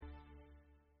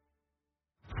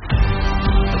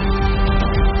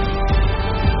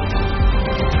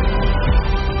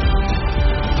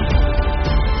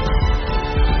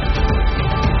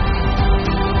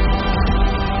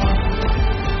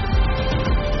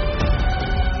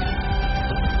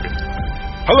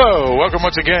Hello, welcome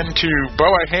once again to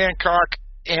Boa Hancock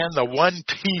and the One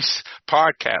Piece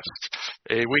podcast,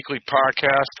 a weekly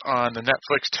podcast on the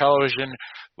Netflix television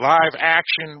live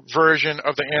action version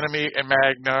of the anime and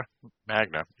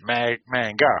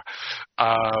manga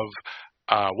of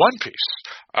One Piece,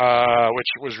 which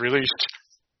was released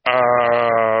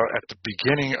at the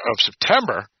beginning of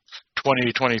September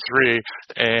 2023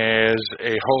 as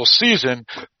a whole season,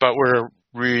 but we're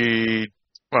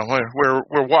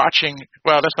watching.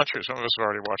 Well, that's not true. Some of us have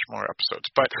already watched more episodes,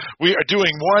 but we are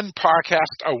doing one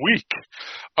podcast a week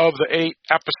of the 8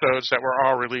 episodes that were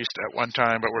all released at one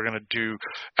time. But we're going to do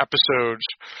episodes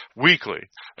weekly,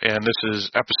 and this is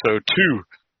episode 2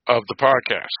 of the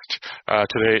podcast.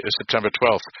 Today is September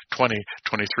 12th,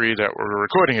 2023. That we're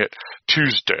recording it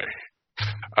Tuesday.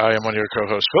 I am one of your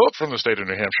co-hosts, Philip, from the state of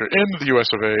New Hampshire in the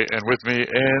U.S. of A., and with me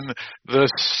in the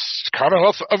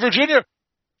Commonwealth of Virginia.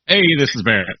 Hey, this is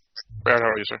Barrett. Barrett, how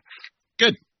are you, sir?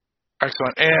 Good.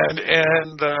 Excellent. And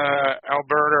in the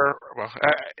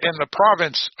in the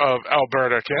province of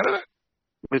Alberta, Canada.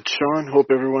 With Sean,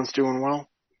 hope everyone's doing well.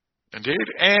 Indeed.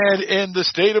 And in the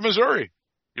state of Missouri,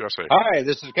 USA. Hi,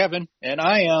 this is Kevin, and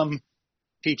I am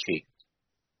peachy.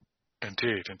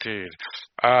 Indeed.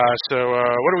 So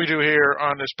what do we do here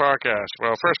on this podcast?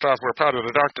 Well, first off, we're part of the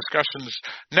Dark Discussions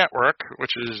Network,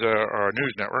 which is our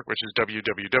news network, which is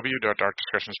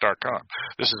www.darkdiscussions.com.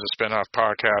 This is a spin-off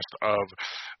podcast of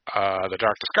the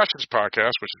Dark Discussions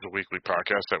podcast, which is a weekly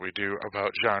podcast that we do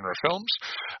about genre films.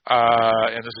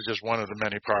 And this is just one of the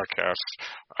many podcasts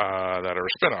that are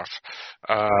a spin-off.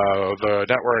 The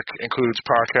network includes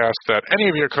podcasts that any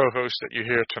of your co-hosts that you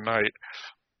hear tonight,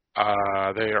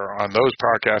 they are on those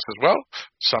podcasts as well.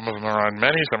 Some of them are on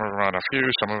many, some of them are on a few,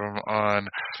 some of them on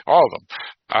all of them.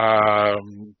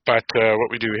 But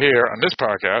what we do here on this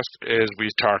podcast is we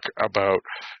talk about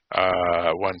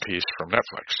One Piece from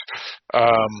Netflix.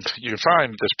 You can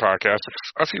find this podcast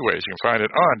a few ways. You can find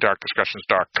it on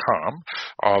darkdiscussions.com.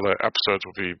 All the episodes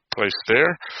will be placed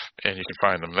there, and you can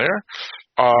find them there.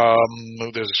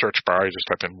 There's a search bar. You just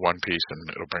type in One Piece and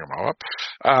it'll bring them all up.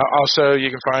 Also, you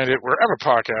can find it wherever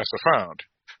podcasts are found,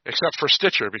 except for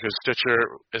Stitcher, because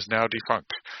Stitcher is now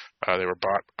defunct. They were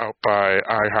bought out by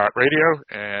iHeartRadio,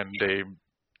 and they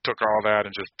took all that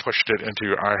and just pushed it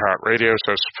into iHeartRadio.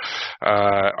 So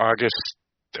August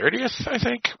 30th, I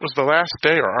think, was the last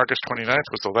day, or August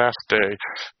 29th was the last day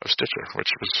of Stitcher,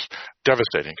 which was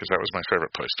devastating because that was my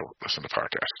favorite place to listen to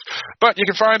podcasts. But you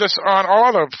can find us on all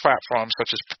other platforms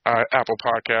such as Apple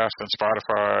Podcasts and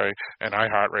Spotify and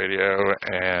iHeartRadio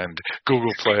and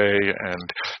Google Play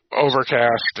and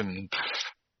Overcast and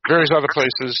various other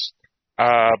places.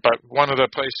 But one of the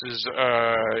places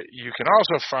you can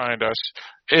also find us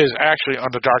is actually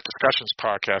on the Dark Discussions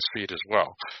podcast feed as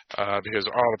well, because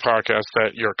all the podcasts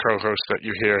that your co-hosts that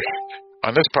you hear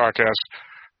on this podcast,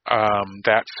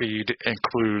 that feed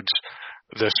includes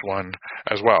this one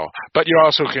as well. But you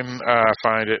also can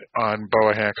find it on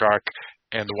Boa Hancock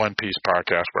and the One Piece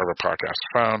podcast, wherever podcasts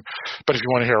are found. But if you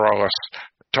want to hear all of us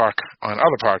talk on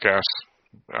other podcasts,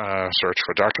 search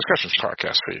for Dark Discussions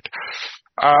podcast feed.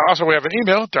 Also, we have an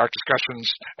email,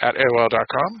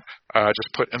 darkdiscussions@aol.com.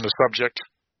 Just put in the subject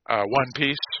One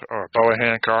Piece or Boa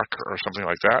Hancock or something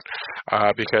like that,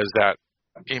 because that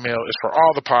email is for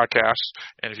all the podcasts.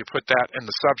 And if you put that in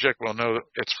the subject, we'll know that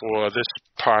it's for this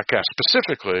podcast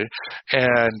specifically,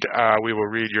 and we will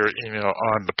read your email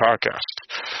on the podcast.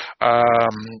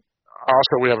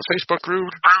 Also, we have a Facebook group.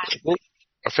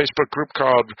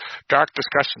 Called Dark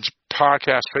Discussions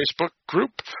Podcast Facebook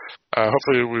group.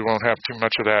 Hopefully we won't have too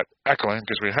much of that echoing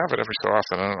because we have it every so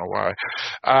often. I don't know why.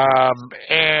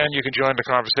 And you can join the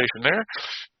conversation there.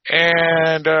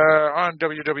 And on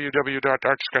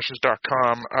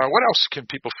www.darkdiscussions.com, what else can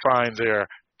people find there,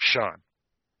 Sean?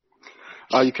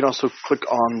 You can also click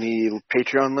on the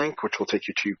Patreon link, which will take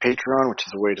you to Patreon, which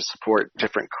is a way to support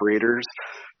different creators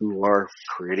who are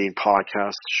creating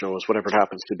podcasts, shows, whatever it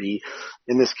happens to be.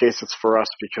 In this case, it's for us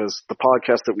because the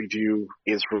podcast that we do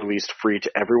is released free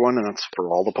to everyone, and that's for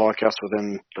all the podcasts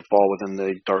that fall within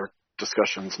the Dark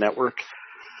Discussions network.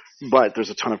 But there's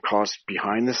a ton of costs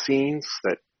behind the scenes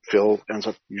that Phil ends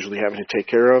up usually having to take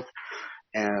care of,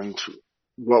 and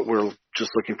what we're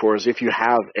just looking for is if you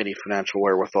have any financial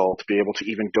wherewithal to be able to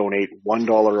even donate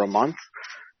 $1 a month,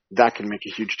 that can make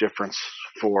a huge difference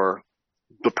for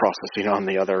the processing on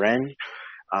the other end.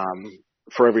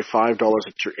 For every $5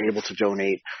 that you're able to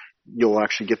donate, you'll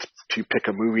actually get to pick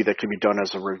a movie that can be done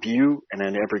as a review, and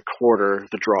then every quarter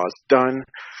the draw is done.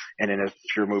 And then if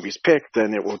your movie's picked,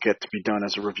 then it will get to be done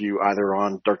as a review either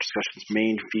on Dark Discussions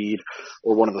main feed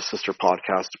or one of the sister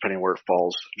podcasts, depending where it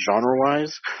falls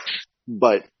genre-wise.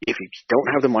 But if you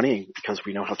don't have the money, because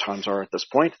we know how times are at this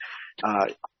point,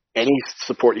 any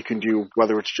support you can do,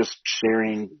 whether it's just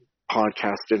sharing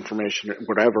podcast information,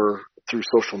 whatever, through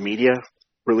social media,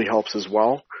 really helps as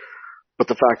well. But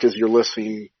the fact is, you're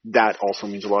listening. That also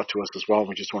means a lot to us as well.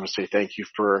 We just want to say thank you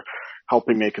for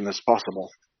helping making this possible.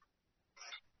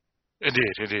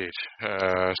 Indeed.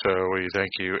 So we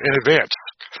thank you in advance.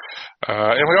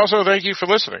 And we also thank you for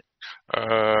listening.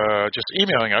 Just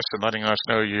emailing us and letting us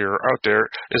know you're out there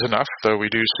is enough, though we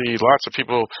do see lots of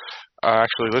people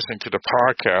actually listening to the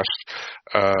podcast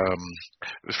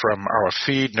from our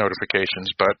feed notifications,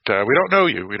 but we don't know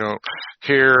you. We don't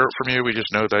hear from you. We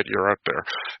just know that you're out there.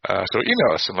 So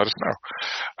email us and let us know.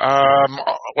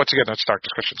 Once again, that's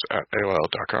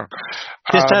darkdiscussions@aol.com.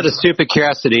 Just out of stupid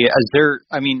curiosity,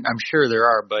 I'm sure there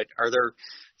are, but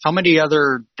how many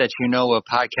other that you know of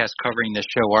podcasts covering this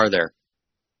show are there?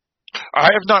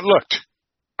 I have not looked.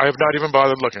 I have not even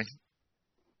bothered looking,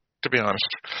 to be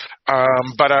honest.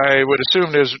 But I would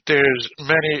assume there's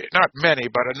many, not many,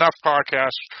 but enough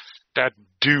podcasts that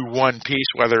do one piece,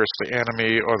 whether it's the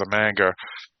anime or the manga.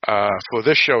 For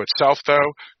this show itself,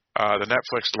 though, the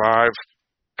Netflix live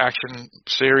action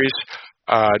series,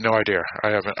 no idea. I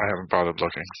haven't bothered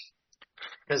looking.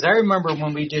 Because I remember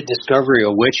when we did Discovery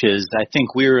of Witches, I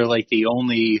think we were like the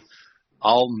only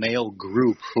all-male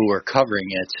group who were covering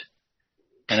it.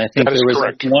 And I think there was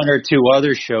like one or two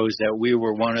other shows that we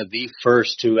were one of the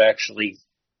first to actually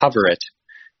cover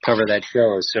that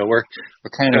show. So we're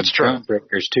kind of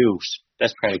groundbreakers too.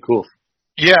 That's kind of cool.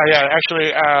 Yeah.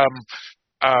 Actually,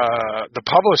 the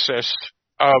publicist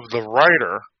of the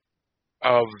writer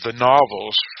of the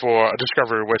novels for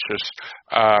Discovery of Witches,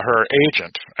 her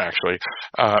agent actually,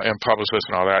 and publicist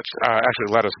and all that,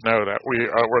 actually let us know that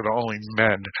we're the only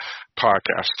men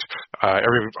podcast.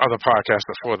 Every other podcast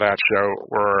before that show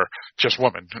were just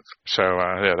women. So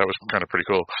yeah, that was kind of pretty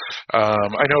cool.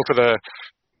 I know for the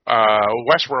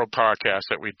Westworld podcast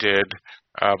that we did,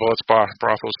 Bullets,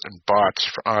 Brothels, and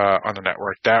Bots on the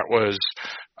network, that was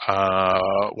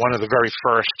one of the very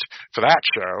first for that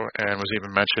show, and was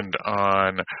even mentioned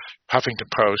on Huffington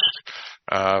Post.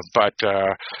 But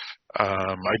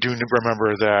I do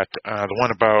remember that the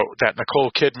one about that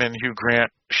Nicole Kidman Hugh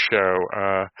Grant show.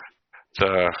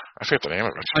 I forget the name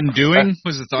of it. Undoing?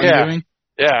 Was it Undoing?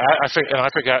 Yeah, I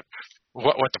forgot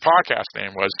what the podcast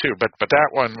name was too. But that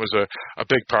one was a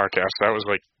big podcast. That was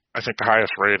like, I think, the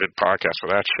highest rated podcast for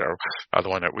that show, the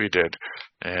one that we did.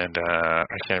 And I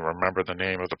can't remember the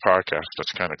name of the podcast.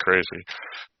 That's kind of crazy.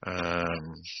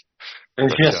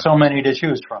 There's just so many to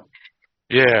choose from.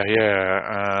 Yeah.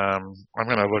 I'm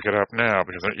going to look it up now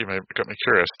because you may got me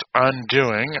curious.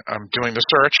 Undoing. I'm doing the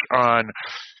search on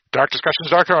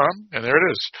darkdiscussions.com, and there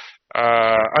it is.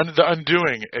 The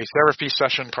Undoing, a therapy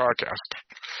session podcast.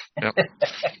 Yep.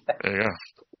 There you go.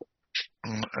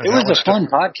 It was a fun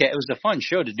podcast. It was a fun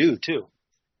show to do, too.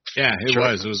 Yeah, it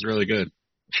was. It was really good.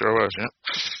 Sure was, yeah.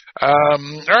 All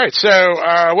right, so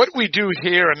what we do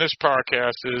here in this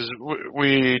podcast is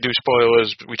we do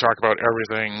spoilers. We talk about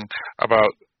everything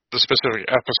about the specific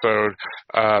episode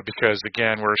because,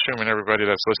 again, we're assuming everybody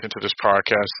that's listening to this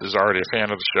podcast is already a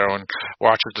fan of the show and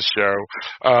watches the show.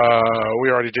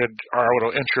 We already did our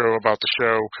little intro about the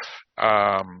show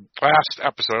last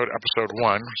episode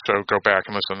 1, so go back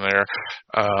and listen there.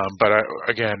 But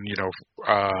again,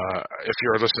 if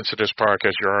you're listening to this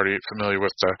podcast, you're already familiar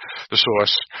with the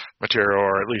source material,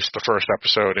 or at least the first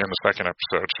episode and the second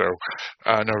episode, so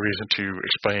no reason to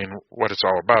explain what it's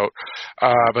all about.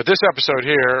 But this episode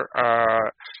here,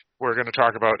 we're going to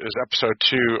talk about is episode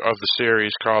 2 of the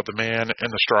series called The Man in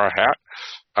the Straw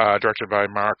Hat, directed by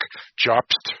Mark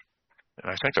Jobst, and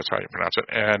I think that's how you pronounce it,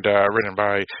 and written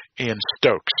by Ian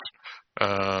Stokes.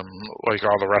 Like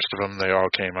all the rest of them, they all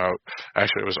came out.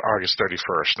 Actually, it was August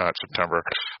 31st, not September,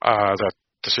 that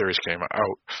the series came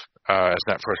out. As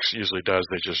Netflix usually does,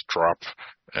 they just drop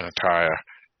an entire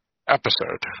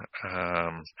episode.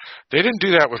 They didn't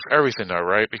do that with everything, though,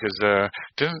 right? Because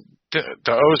didn't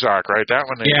the Ozark, right? That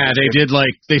one. They did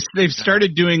like they've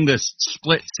started doing this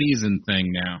split season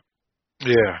thing now.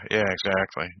 Yeah,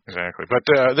 exactly.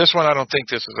 But this one, I don't think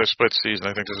this is a split season.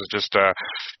 I think this is just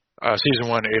season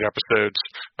 1, 8 episodes,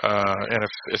 and if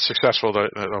it's successful,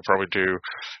 they'll probably do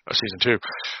a season 2.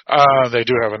 They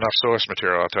do have enough source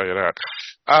material, I'll tell you that.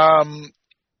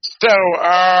 So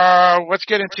let's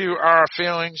get into our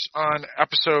feelings on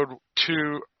episode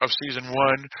 2 of season 1,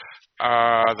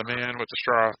 The Man with the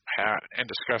Straw Hat, and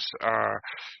discuss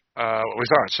what we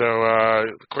thought. So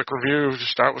quick review,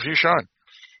 start with you, Sean.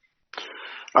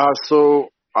 So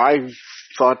I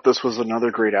thought this was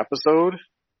another great episode.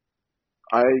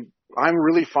 I I'm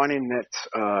really finding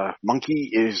that Monkey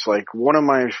is like one of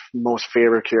my most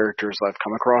favorite characters I've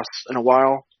come across in a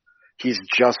while. He's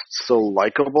just so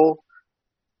likable,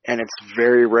 and it's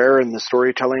very rare in the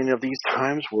storytelling of these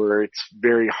times where it's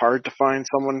very hard to find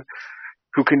someone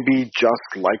who can be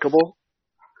just likable.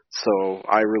 So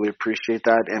I really appreciate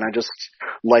that, and I just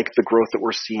like the growth that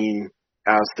we're seeing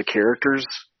as the characters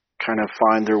kind of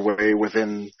find their way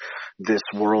within this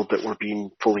world that we're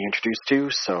being fully introduced to.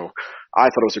 So I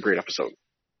thought it was a great episode.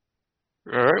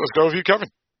 All right, let's go with you, Kevin.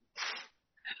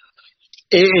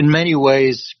 In many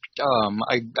ways,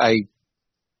 I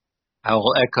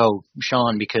will echo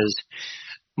Sean, because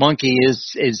Monkey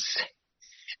is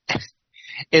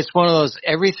it's one of those,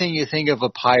 everything you think of a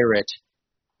pirate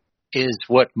is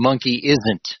what Monkey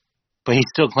isn't, but he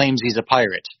still claims he's a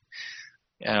pirate.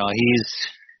 He's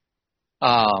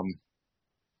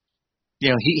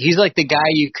like the guy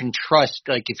you can trust.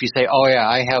 Like if you say, "Oh yeah,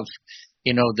 I have,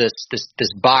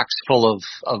 this box full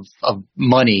of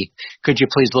money. Could you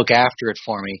please look after it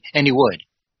for me?" And he would.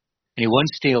 And he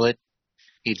wouldn't steal it.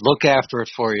 He'd look after it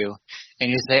for you.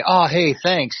 And you'd say, "Oh, hey,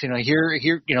 thanks. I'll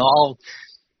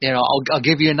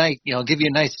give you a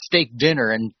nice steak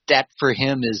dinner." And that for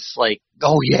him is like,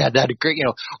 "Oh yeah, that'd great.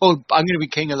 I'm going to be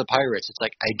king of the pirates." It's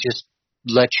like, I just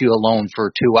let you alone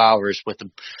for 2 hours with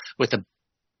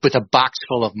a box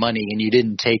full of money, and you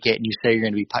didn't take it, and you say you're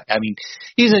going to be. I mean,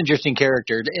 he's an interesting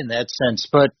character in that sense,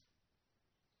 but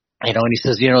and he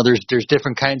says, there's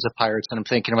different kinds of pirates, and I'm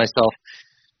thinking to myself,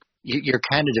 you're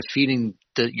kind of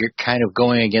you're kind of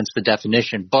going against the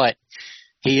definition, but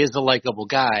he is a likable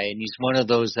guy, and he's one of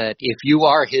those that if you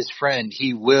are his friend,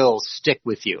 he will stick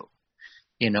with you.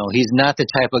 He's not the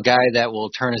type of guy that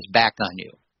will turn his back on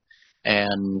you.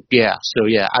 And I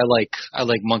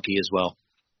like Monkey as well.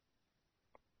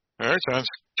 All right, sounds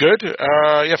good.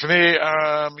 For me,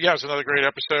 it's another great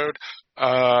episode.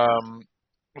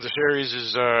 The series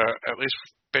is, at least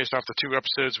based off the 2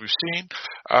 episodes we've seen,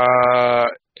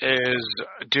 is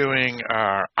doing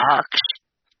arcs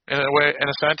in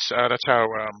a sense. That's how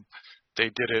they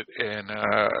did it in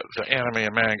the anime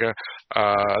and manga.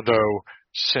 Though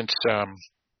since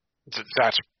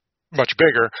that's much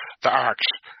bigger, the arcs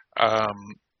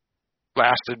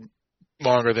lasted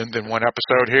longer than one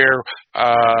episode here.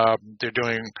 They're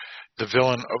doing the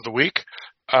villain of the week.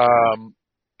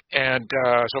 And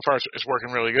so far it's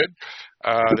working really good.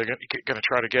 They're going to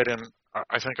try to get in,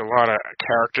 I think, a lot of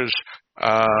characters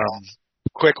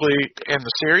quickly in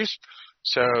the series.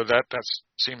 So that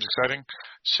seems exciting.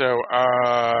 So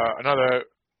another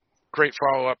great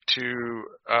follow-up to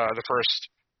the first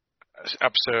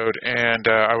episode, and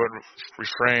I would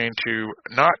refrain to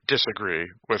not disagree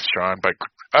with Sean, but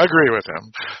agree with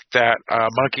him that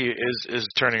Monkey is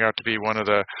turning out to be one of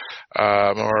the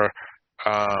more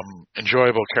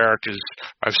enjoyable characters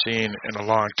I've seen in a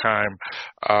long time,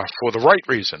 for the right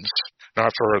reasons,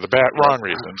 not for the wrong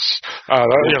reasons. The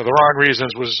wrong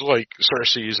reasons was like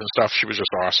Cersei's and stuff. She was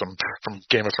just awesome from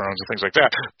Game of Thrones and things like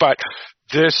that. But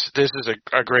this is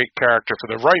a great character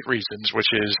for the right reasons,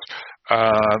 which is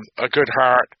a good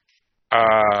heart,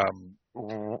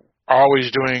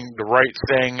 always doing the right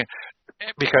thing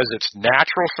because it's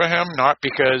natural for him, not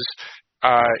because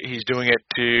he's doing it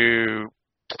to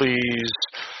please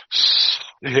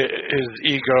his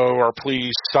ego or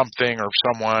please something or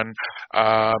someone,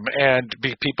 and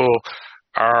people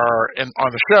are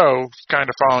on the show kind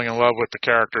of falling in love with the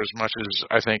character as much as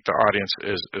I think the audience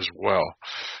is as well.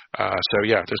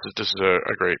 This is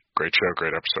a great show,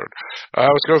 great episode.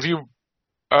 Let's go with you.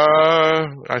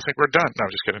 I think we're done. No,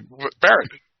 I'm just kidding.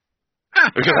 Barrett.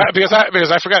 because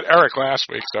I forgot Eric last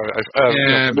week, so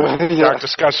dark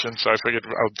discussion. So I figured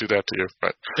I'll do that to you.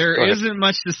 But there isn't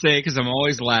much to say because I'm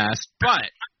always last.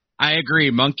 But I agree,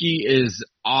 Monkey is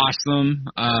awesome.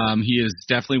 He is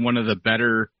definitely one of the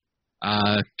better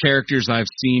characters I've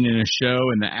seen in a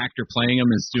show, and the actor playing him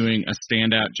is doing a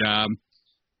standout job.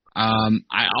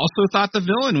 I also thought the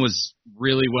villain was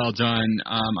really well done.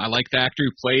 I like the actor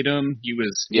who played him. He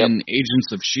was in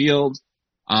Agents of S.H.I.E.L.D.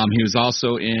 He was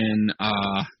also in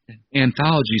an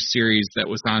anthology series that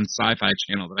was on Sci-Fi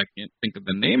Channel that I can't think of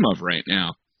the name of right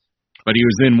now. But he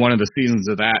was in one of the seasons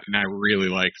of that, and I really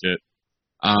liked it.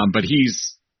 But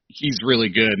he's really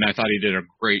good, and I thought he did a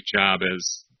great job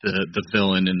as the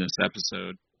villain in this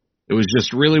episode. It was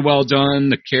just really well done.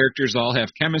 The characters all have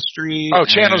chemistry. Oh,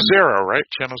 Channel Zero, right?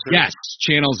 Channel Zero. Yes,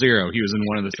 Channel Zero. He was in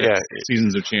one of the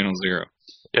seasons of Channel Zero.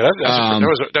 Yeah,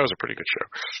 that was a pretty good show.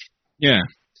 Yeah.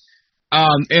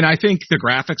 And I think the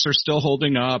graphics are still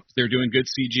holding up. They're doing good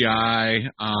CGI,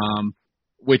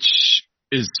 which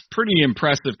is pretty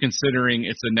impressive considering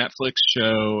it's a Netflix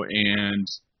show and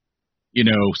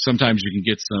sometimes you can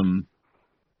get some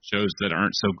shows that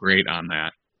aren't so great on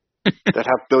that. That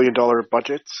have billion-dollar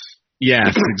budgets.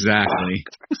 Yes, exactly.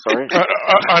 Sorry.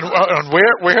 On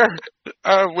where,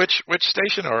 which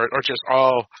station, or just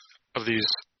all of these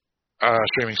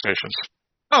streaming stations?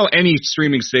 Oh, any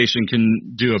streaming station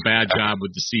can do a bad job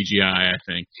with the CGI, I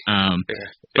think.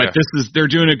 But they're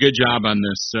doing a good job on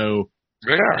this. So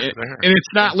they are. And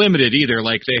it's not limited either.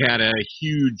 Like, they had a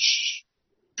huge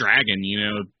dragon,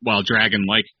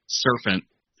 dragon-like serpent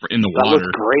in the water. That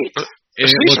looked great. The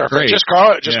sea serpent. Great. Just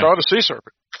call it the sea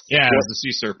serpent. Yeah, it was the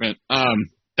sea serpent.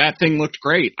 That thing looked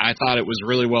great. I thought it was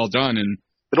really well done, and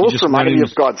it also reminded me of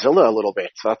Godzilla a little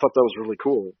bit. So I thought that was really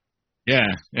cool.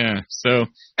 Yeah. So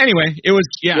anyway, it was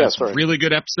a really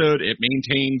good episode. It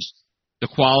maintained the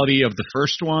quality of the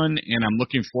first one, and I'm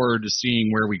looking forward to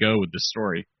seeing where we go with the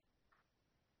story.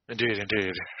 Indeed.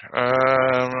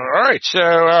 All right, so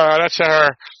that's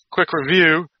our quick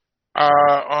review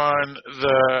on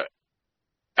the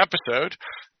episode.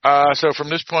 So from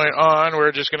this point on,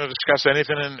 we're just going to discuss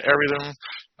anything and everything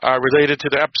related to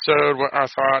the episode, what our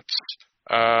thoughts,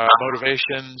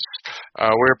 motivations,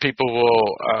 where people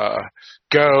will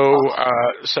go,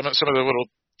 some of the little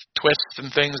twists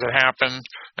and things that happen,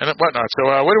 and whatnot. So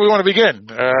where do we want to begin?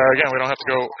 Again, we don't have to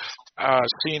go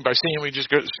scene by scene. We just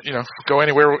go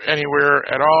anywhere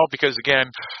at all, because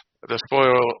again,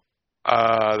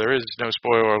 there is no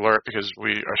spoiler alert because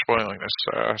we are spoiling this.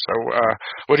 So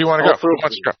where do you want to go? Who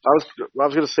wants to go? I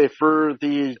was going to say, for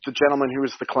the gentleman who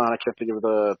was the clown, I can't think of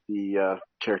the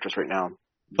characters right now.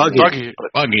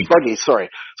 Buggy. Sorry.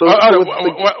 So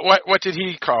what did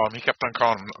he call him? He kept on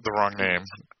calling him the wrong name.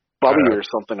 Bobby or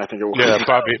something, I think it was. Yeah,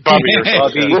 Bobby or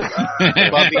something.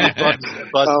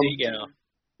 Buzzy,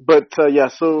 But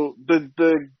so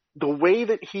the way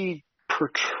that he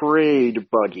portrayed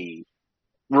Buggy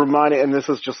reminded, and this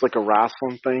is just like a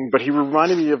wrestling thing, but he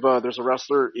reminded me of there's a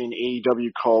wrestler in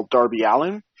AEW called Darby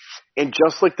Allin, and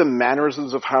just like the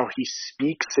mannerisms of how he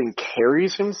speaks and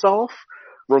carries himself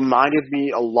reminded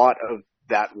me a lot of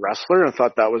that wrestler, and I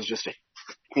thought that was just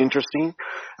interesting.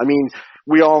 I mean,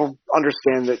 we all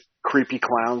understand that creepy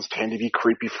clowns tend to be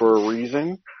creepy for a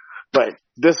reason, but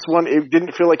this one, it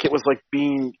didn't feel like it was like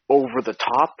being over the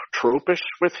top, tropish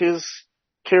with his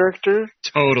character.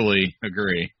 Totally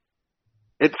agree.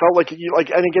 It felt like,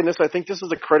 and again, I think this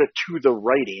is a credit to the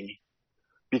writing,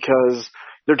 because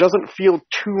there doesn't feel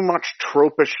too much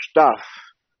tropish stuff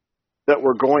that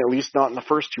we're going, at least not in the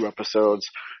first two episodes,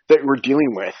 that we're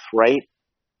dealing with, right?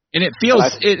 And it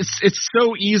feels it's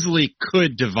so easily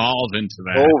could devolve into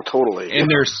that. Oh, totally.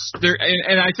 And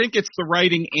and I think it's the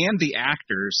writing and the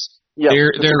actors. Yeah,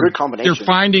 it's a good combination.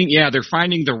 They're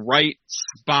finding the right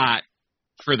spot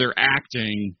for their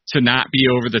acting to not be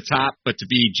over the top, but to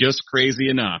be just crazy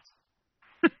enough.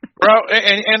 Well,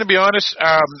 and to be honest,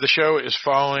 the show is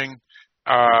following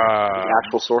the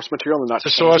actual source material, and not the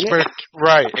source material.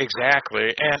 Right,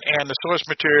 exactly. And the source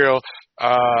material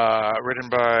written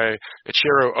by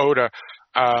Ichiro Oda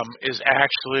is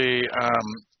actually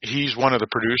he's one of the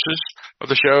producers of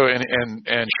the show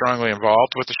and strongly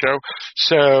involved with the show.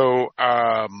 So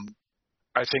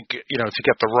I think, to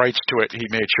get the rights to it, he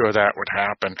made sure that would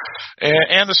happen.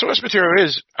 And the source material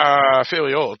is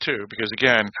fairly old, too, because,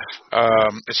 again,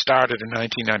 it started in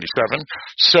 1997.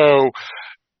 So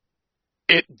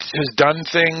it has done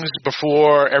things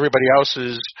before everybody else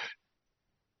has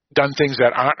done things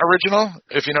that aren't original,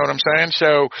 if you know what I'm saying.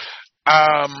 So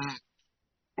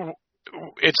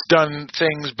it's done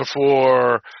things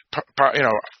before,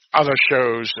 other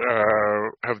shows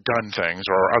have done things,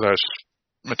 or other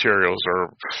materials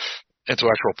or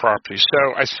intellectual property.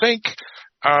 So I think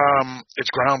it's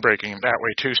groundbreaking that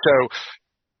way too. So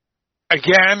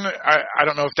again, I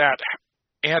don't know if that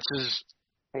answers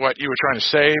what you were trying to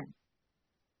say,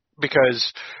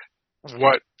 because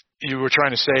what you were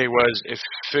trying to say was it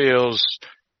feels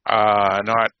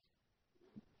not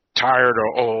tired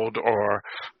or old or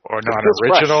not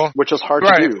original, fresh, which is hard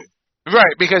to do.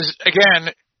 Right, because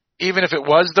again, even if it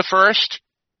was the first,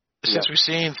 since we've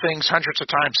seen things hundreds of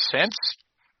times since,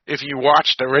 if you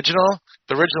watch the original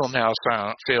now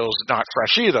feels not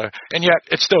fresh either, and yet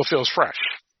it still feels fresh,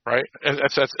 right?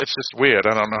 It's just weird.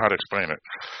 I don't know how to explain it.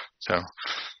 So,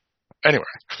 anyway,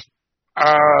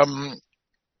 and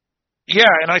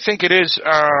I think it is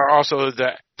also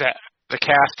that the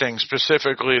casting,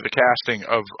 specifically the casting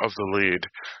of the lead,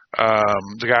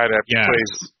 the guy that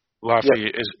plays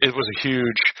Luffy, it was a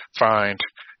huge find.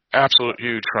 Absolute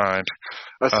huge find.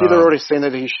 I see they're already saying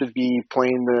that he should be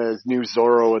playing the new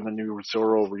Zorro in the new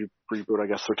Zorro reboot, I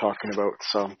guess they're talking about.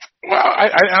 So, well, I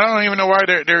don't even know why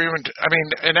they're even. I mean,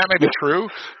 and that may be true,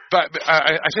 but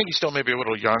I think he still may be a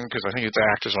little young because I think the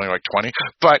actor's only like 20.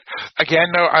 But again,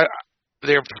 no,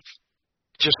 they're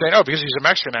just saying, oh, because he's a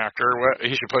Mexican actor,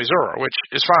 he should play Zorro, which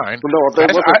is fine. Well, no, they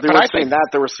weren't saying that.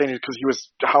 They were saying it because he was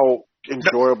how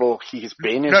enjoyable he's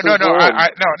been. No, I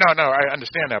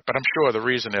understand that, but I'm sure the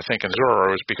reason they're thinking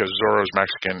Zorro is because Zorro's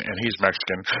Mexican and he's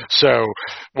Mexican, so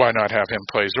why not have him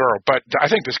play Zorro? But I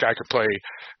think this guy could play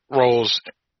roles,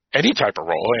 any type of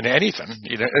role in anything.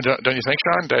 Don't you think,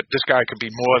 Sean, that this guy could be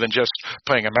more than just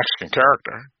playing a Mexican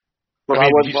character? But I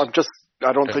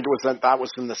don't think it was that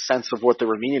was in the sense of what they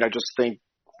were meaning. I just think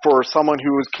for someone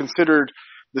who is considered,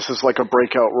 this is like a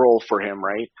breakout role for him,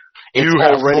 right? You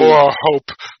have more hope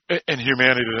in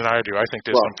humanity than I do. I think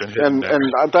there's something hidden there.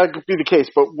 And that could be the case.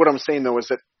 But what I'm saying, though, is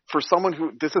that for someone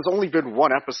who, this has only been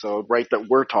one episode, right, that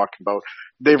we're talking about,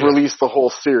 they've released the whole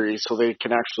series so they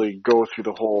can actually go through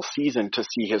the whole season to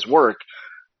see his work.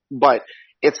 But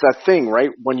it's that thing,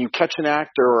 right? When you catch an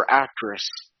actor or actress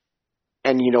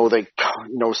and, they,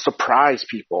 surprise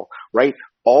people, right?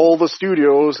 All the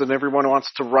studios and everyone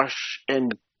wants to rush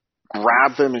and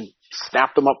grab them and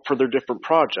snap them up for their different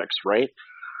projects, right?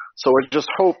 So I just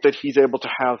hope that he's able to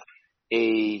have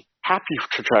a happy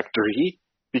trajectory,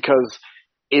 because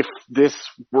if this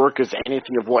work is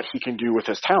anything of what he can do with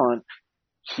his talent,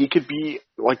 he could be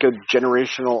like a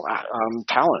generational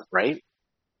talent, right?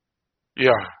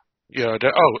 Yeah. I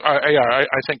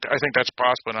think that's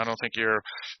possible, and I don't think you're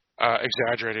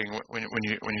exaggerating when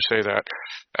you say that.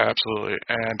 Absolutely.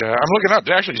 And I'm looking up.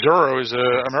 Actually, Zorro is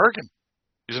American.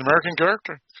 He's an American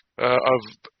character of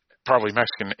probably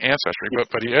Mexican ancestry,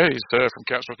 but he's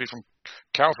supposed to be from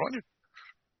California.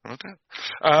 How about that?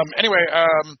 Anyway,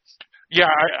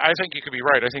 I think you could be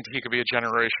right. I think he could be a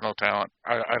generational talent.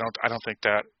 I don't think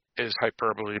that is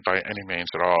hyperbole by any means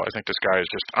at all. I think this guy is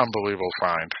just unbelievable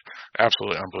find,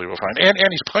 absolutely unbelievable find, and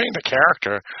he's playing the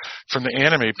character from the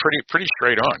anime pretty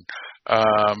straight on.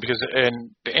 Because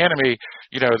in the anime,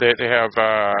 they have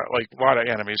like a lot of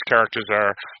animes, characters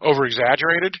are over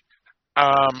exaggerated,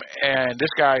 and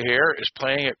this guy here is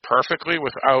playing it perfectly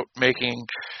without making.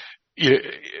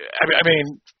 I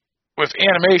mean, with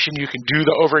animation, you can do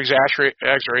the over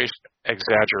exaggerations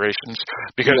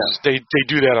because they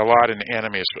do that a lot in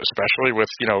anime, especially with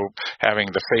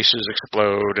having the faces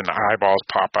explode and the eyeballs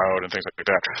pop out and things like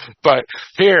that. But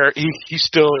here, he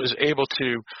still is able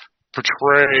to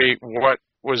portray what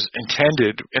was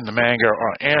intended in the manga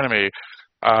or anime,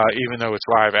 even though it's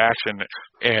live action,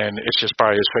 and it's just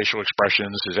by his facial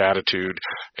expressions, his attitude,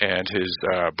 and his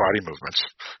body movements.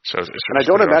 So, and I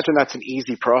don't imagine that's an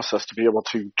easy process to be able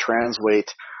to translate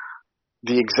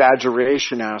the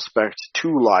exaggeration aspect to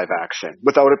live action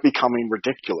without it becoming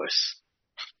ridiculous.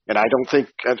 And I don't think,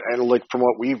 and like from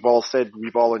what we've all said,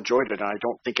 we've all enjoyed it, and I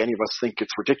don't think any of us think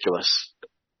it's ridiculous,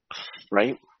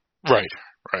 right? Right.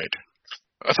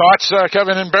 Thoughts,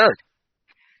 Kevin and Berg?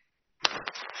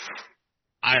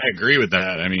 I agree with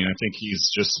that. I mean, I think he's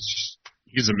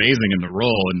amazing in the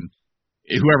role, and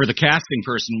whoever the casting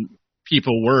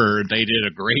people were, they did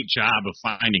a great job of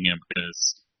finding him,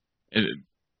 because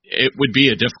it would be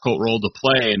a difficult role to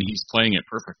play, and he's playing it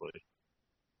perfectly.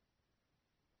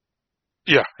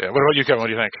 Yeah. What about you, Kevin? What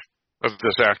do you think of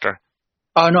this actor?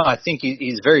 Oh, no, I think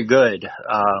he's very good.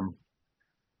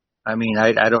 I mean,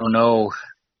 I don't know.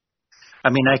 I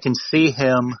mean, I can see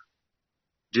him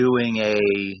doing a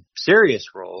serious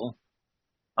role.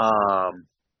 I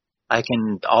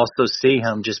can also see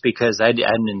him, just because I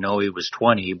didn't know he was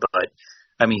 20, but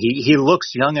I mean, he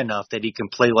looks young enough that he can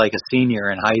play like a senior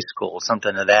in high school,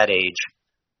 something of that age.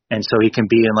 And so he can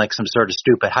be in like some sort of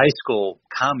stupid high school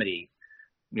comedy,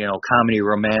 comedy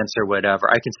romance or whatever.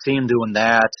 I can see him doing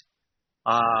that.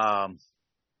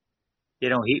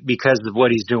 Because of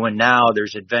what he's doing now,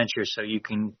 there's adventure, so you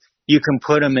can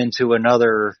put him into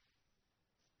another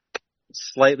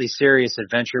slightly serious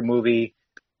adventure movie.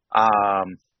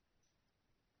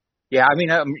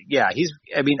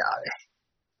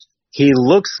 He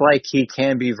looks like he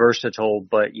can be versatile,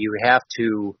 but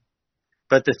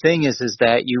the thing is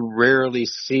that you rarely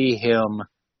see him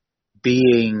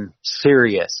being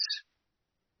serious.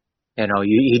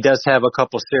 He does have a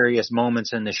couple serious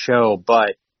moments in the show,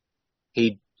 but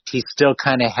he still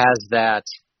kind of has that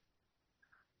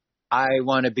I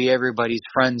want to be everybody's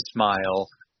friend smile,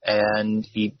 and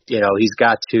he's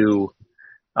got to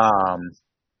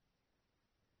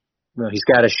he's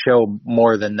got to show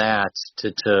more than that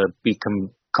to be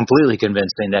completely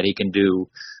convincing that he can do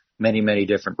many, many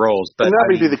different roles. But and that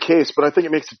may be the case, but I think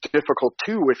it makes it difficult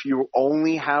too if you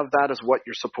only have that as what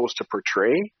you're supposed to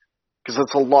portray, because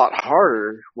it's a lot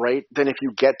harder, right, than if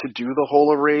you get to do the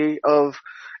whole array of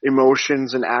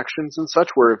emotions and actions and such,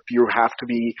 where if you have to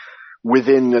be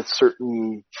within a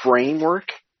certain framework,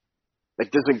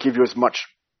 it doesn't give you as much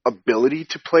ability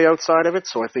to play outside of it.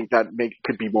 So I think that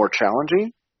could be more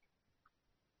challenging.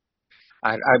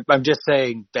 I'm just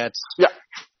saying that's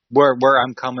where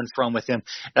I'm coming from with him.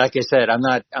 Like I said, I'm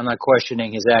not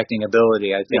questioning his acting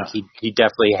ability. I think he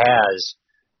definitely has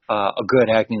a good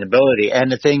acting ability.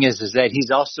 And the thing is that he's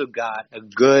also got a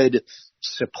good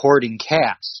supporting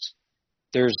cast.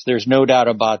 There's no doubt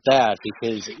about that,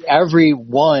 because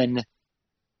everyone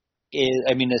is,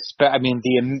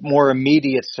 the more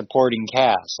immediate supporting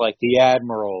cast, like the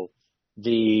Admiral,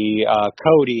 the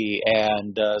Cody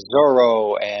and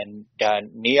Zorro and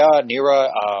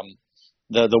Nira,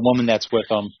 the woman that's with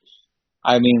them.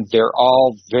 I mean, they're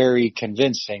all very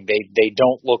convincing. They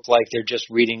don't look like they're just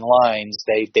reading lines.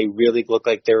 They really look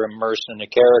like they're immersed in the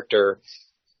character,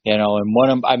 you know.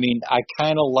 And I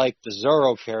kind of like the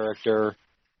Zorro character.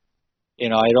 You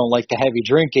know, I don't like the heavy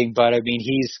drinking, but I mean,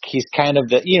 he's kind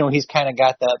of he's kind of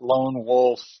got that lone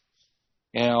wolf.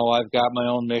 You know, I've got my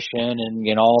own mission,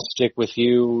 and I'll stick with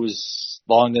you as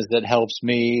long as it helps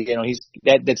me. You know,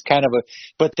 that's kind of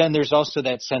but then there's also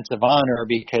that sense of honor,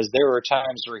 because there were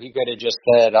times where he could have just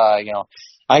said, I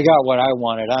got what I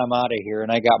wanted, I'm out of here,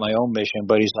 and I got my own mission.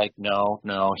 But he's like, no,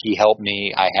 he helped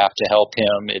me, I have to help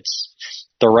him. It's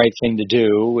the right thing to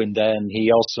do. And then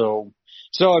he also,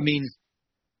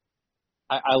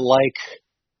 I like.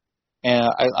 And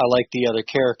I like the other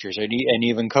characters, and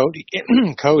even Cody.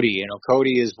 Cody,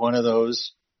 Cody is one of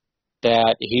those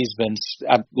that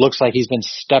looks like he's been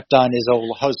stepped on his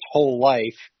whole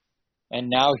life, and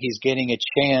now he's getting a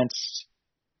chance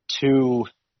to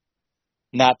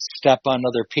not step on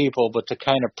other people, but to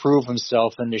kind of prove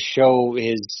himself and to show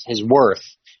his worth,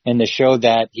 and to show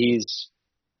that he's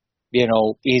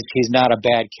not a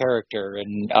bad character,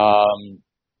 and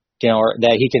or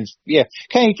that he can,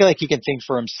 kind of like he can think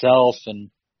for himself.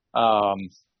 And, and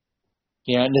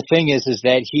the thing is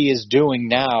that he is doing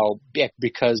now,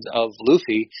 because of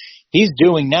Luffy, he's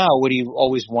doing now what he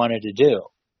always wanted to do.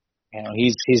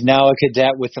 He's now a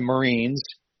cadet with the Marines,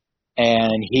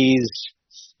 and he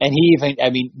even,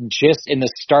 just in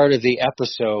the start of the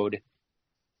episode,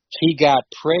 he got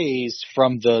praise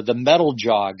from the Metal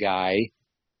Jaw guy,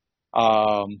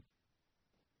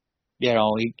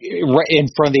 in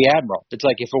front of the Admiral. It's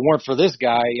like, if it weren't for this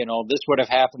guy, this would have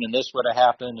happened and this would have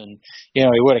happened, and, he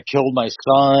would have killed my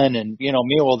son. And,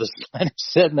 meanwhile, the son is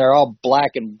sitting there all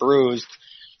black and bruised.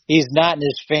 He's not in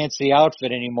his fancy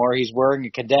outfit anymore. He's wearing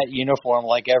a cadet uniform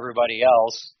like everybody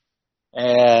else.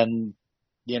 And,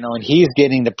 and he's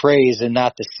getting the praise and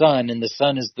not the son. And the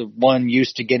son is the one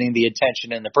used to getting the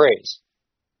attention and the praise.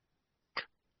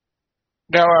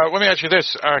 Now, let me ask you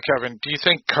this, Kevin. Do you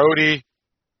think Cody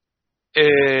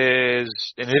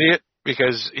is an idiot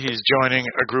because he's joining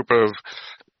a group of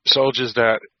soldiers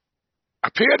that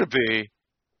appear to be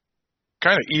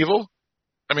kind of evil?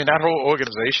 I mean, that whole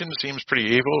organization seems pretty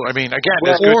evil. I mean, again,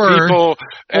 there's good people.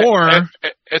 And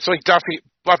it's like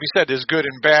Buffy said, there's good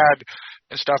and bad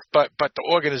and stuff, but the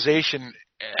organization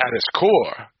at its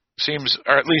core seems,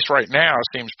 or at least right now,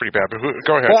 seems pretty bad. But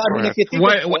go ahead.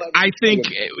 I think,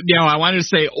 I wanted to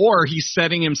say, or he's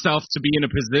setting himself to be in a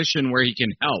position where he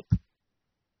can help.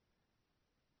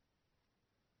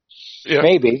 Yeah.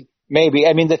 Maybe.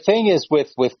 I mean, the thing is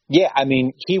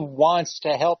he wants to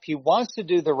help. He wants to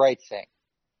do the right thing.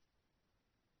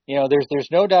 There's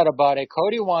no doubt about it.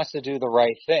 Cody wants to do the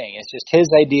right thing. It's just his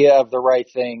idea of the right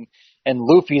thing and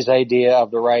Luffy's idea of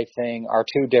the right thing are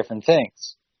two different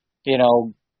things.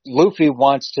 Luffy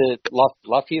wants to,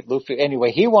 Luffy,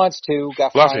 anyway, he wants to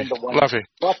find the one.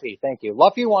 Luffy, thank you.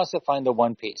 Luffy wants to find the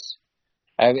One Piece.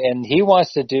 And he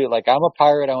wants to do, like, I'm a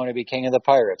pirate, I want to be king of the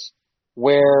pirates.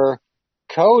 Where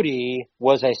Cody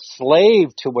was a slave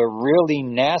to a really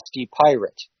nasty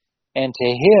pirate. And to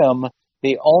him,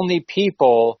 the only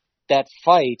people that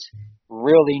fight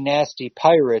really nasty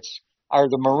pirates are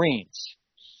the Marines.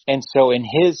 And so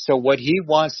so what he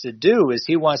wants to do is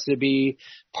he wants to be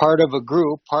part of a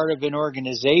group, part of an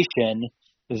organization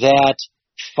that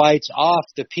fights off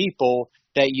the people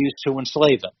that used to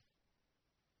enslave him.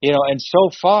 And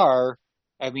so far,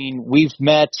 we've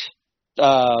met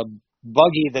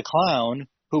Buggy the Clown,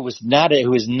 who is not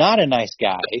a nice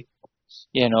guy,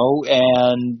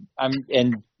 and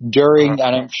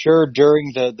I'm sure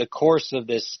during the course of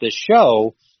this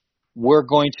show, we're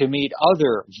going to meet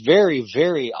other very,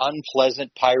 very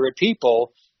unpleasant pirate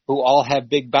people who all have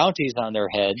big bounties on their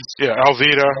heads. Yeah,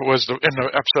 Alvita was in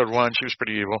the episode 1. She was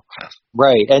pretty evil.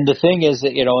 Right, and the thing is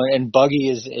that and Buggy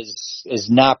is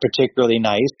not particularly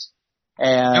nice.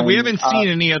 And we haven't seen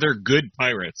any other good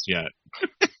pirates yet.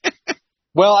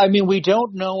 Well, I mean, we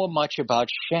don't know much about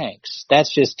Shanks.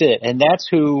 That's just it, and that's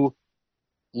who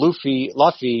Luffy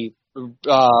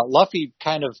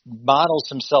kind of models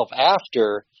himself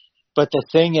after. But the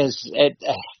thing is,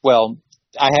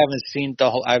 I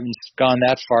haven't gone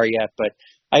that far yet, but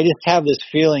I just have this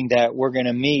feeling that we're going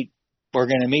to meet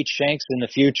Shanks in the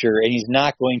future, and he's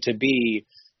not going to be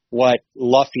what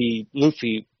Luffy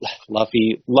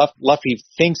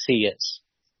thinks he is.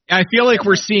 I feel like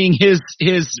we're seeing his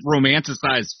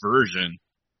romanticized version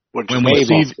when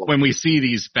we see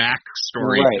these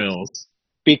backstory fills.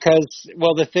 Because,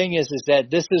 well, the thing is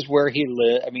that this is where he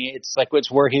lives. I mean,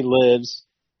 it's where he lives.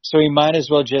 So he might as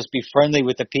well just be friendly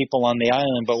with the people on the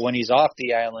island. But when he's off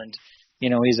the island,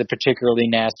 he's a particularly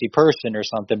nasty person or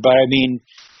something. But I mean,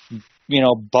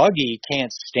 Buggy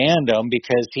can't stand him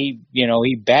because he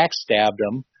backstabbed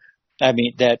him. I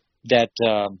mean, that's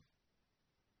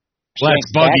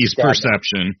Buggy's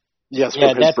perception. Yes,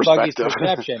 that's Buggy's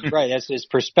perception. Right, that's his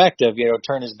perspective.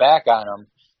 Turn his back on him.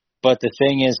 But the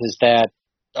thing is that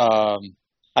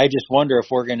I just wonder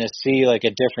if we're going to see like a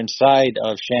different side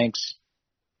of Shanks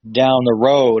down the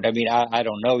road. I mean, I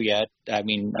don't know yet. I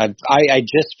mean, I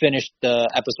just finished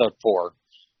episode 4.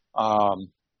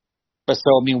 But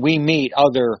so, I mean, we meet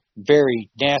other very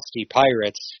nasty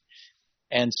pirates.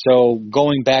 And so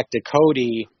going back to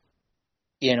Cody,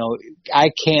 I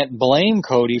can't blame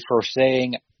Cody for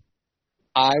saying,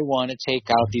 I want to take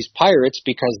out these pirates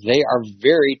because they are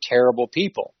very terrible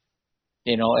people.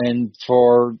 And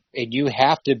you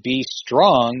have to be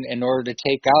strong in order to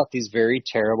take out these very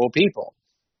terrible people.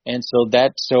 And so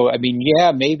I mean,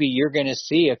 yeah, maybe you're going to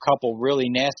see a couple really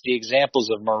nasty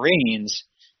examples of Marines,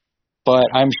 but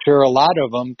I'm sure a lot of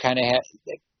them kind of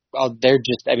they're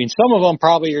just, I mean, some of them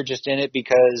probably are just in it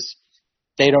because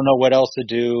they don't know what else to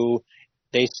do.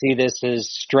 They see this as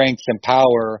strength and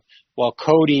power, while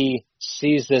Cody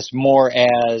sees this more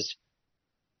as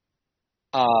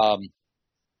trying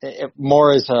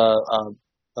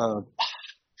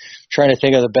to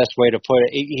think of the best way to put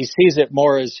it. He sees it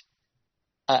more as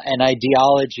an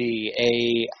ideology,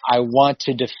 I want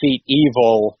to defeat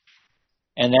evil,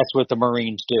 and that's what the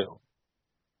Marines do.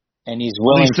 And he's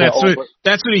willing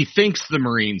that's what he thinks the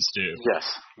Marines do. Yes.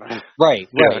 Right. Right.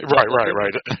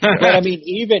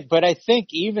 But I think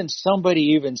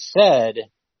somebody said,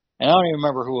 and I don't even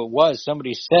remember who it was,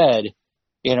 somebody said,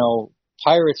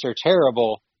 pirates are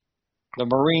terrible. The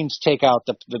Marines take out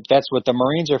that's what the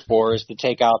Marines are for, is to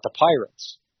take out the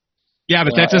pirates. Yeah,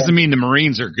 but that doesn't mean the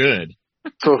Marines are good.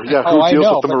 So yeah, who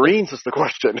deals with the Marines is the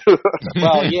question.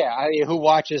 Well, yeah, who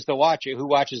watches the Watcher? Who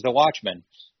watches the Watchmen?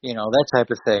 That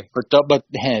type of thing. But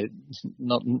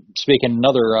speaking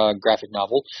another graphic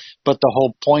novel, but the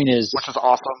whole point is, which is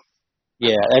awesome.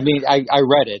 Yeah, I mean, I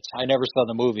read it. I never saw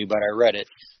the movie, but I read it.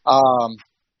 I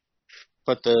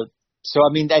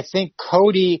think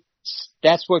Cody.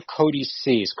 That's what Cody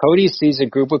sees. Cody sees a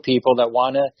group of people that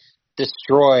want to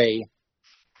destroy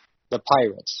the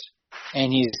pirates.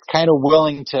 And he's kind of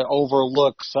willing to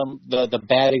overlook the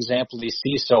bad example he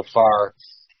sees so far.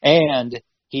 And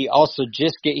he also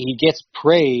he gets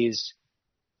praise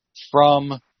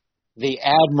from the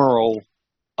admiral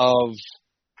of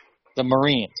the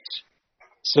Marines.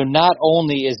 So not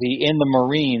only is he in the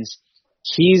Marines,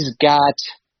 he's got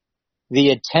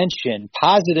the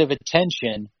positive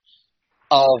attention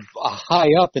of a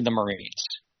high up in the Marines.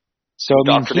 So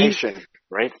indoctrination,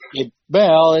 right?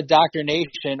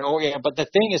 Indoctrination. Oh yeah, but the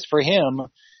thing is, for him,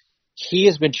 he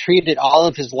has been treated all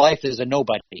of his life as a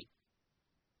nobody.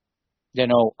 A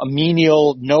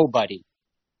menial nobody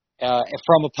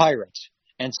from a pirate.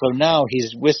 And so now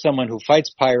he's with someone who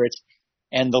fights pirates,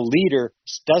 and the leader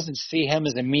doesn't see him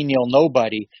as a menial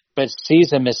nobody, but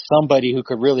sees him as somebody who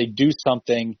could really do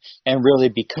something and really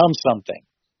become something.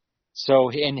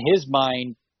 So in his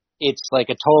mind, it's like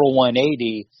a total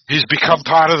 180. He's become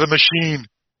part of the machine.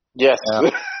 Yes.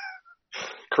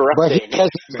 Correct. But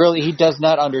he does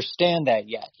not understand that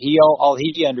yet. All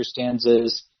he understands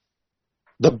is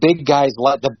the big guy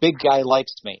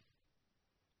likes me.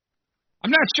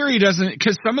 I'm not sure he doesn't,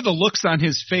 because some of the looks on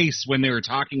his face when they were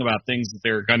talking about things that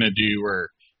they were going to do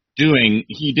or doing,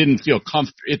 he didn't feel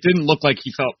comfortable. It didn't look like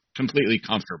he felt completely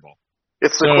comfortable.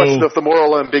 It's the question of the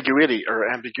moral ambiguity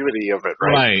of it,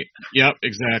 right? Right. Yep,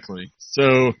 exactly.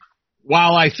 So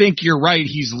while I think you're right,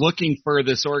 he's looking for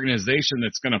this organization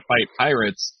that's going to fight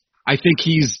pirates, I think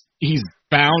he's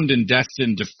bound and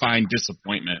destined to find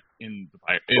disappointment in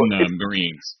the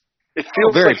Marines. It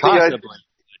feels very like possibly.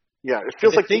 it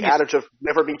feels like the adage of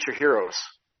never meet your heroes.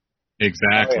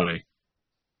 Exactly. Oh, yeah.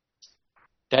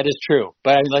 That is true.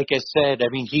 But like I said, I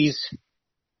mean, he's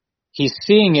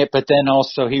seeing it, but then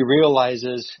also he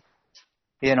realizes,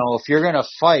 you know, if you're going to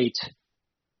fight,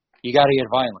 you got to get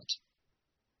violent.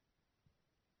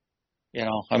 You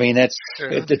know, I mean, it's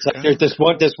like there's this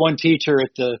one teacher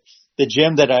at the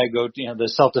gym that I go to, you know, the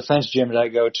self-defense gym that I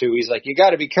go to. He's like, you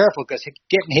got to be careful because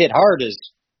getting hit hard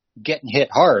is getting hit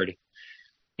hard.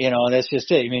 You know, and that's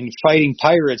just it. I mean, fighting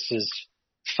pirates is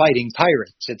fighting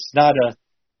pirates. It's not a,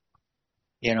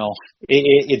 you know,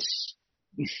 it's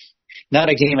not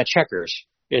a game of checkers.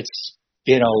 It's,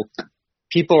 you know,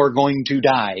 people are going to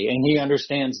die. And he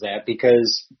understands that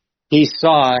because he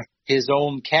saw his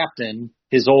old captain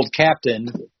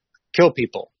kill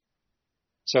people.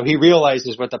 So he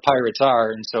realizes what the pirates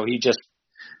are, and so he just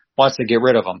wants to get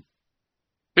rid of them.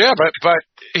 Yeah, but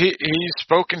he's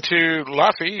spoken to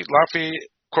Luffy. Luffy,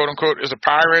 quote unquote, is a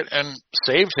pirate and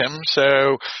saved him.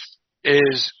 So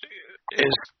is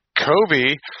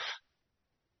Kobe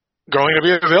going to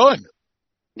be a villain?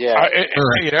 Yeah,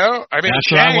 you know, I mean, that's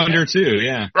Shanks, what I wonder too.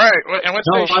 Yeah, right. And what's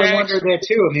I wonder that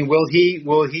too. I mean, will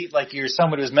he like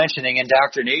someone was mentioning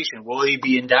indoctrination? Will he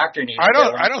be indoctrinated?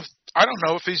 I don't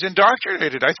know if he's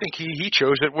indoctrinated. I think he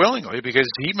chose it willingly because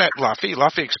he met Luffy.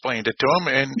 Luffy explained it to him,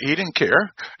 and he didn't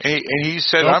care. And he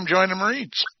said, "I'm joining the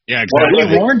Marines." Yeah, exactly. Well,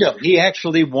 he warned him. He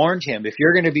actually warned him. If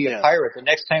you're going to be a pirate, the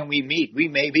next time we meet, we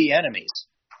may be enemies.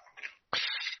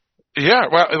 Yeah,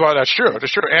 well, that's true.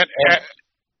 That's true. And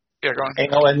yeah, go on. You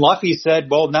know, and Luffy said,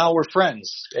 "Well, now we're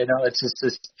friends." You know, it's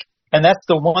just and that's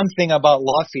the one thing about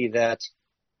Luffy that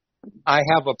I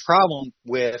have a problem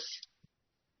with.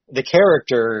 The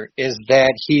character is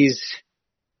that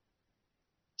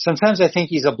sometimes I think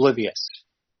he's oblivious.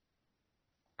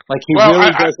 Like he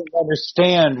really doesn't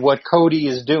understand what Cody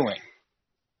is doing.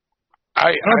 I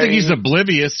don't think he's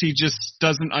oblivious. He just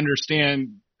doesn't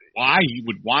understand why he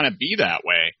would want to be that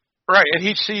way. Right, and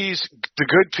he sees the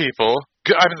good people,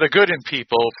 the good in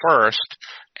people first,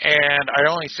 and I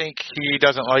only think he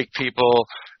doesn't like people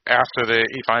after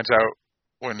he finds out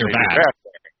when they do bad.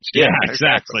 Yeah,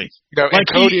 exactly. You know, like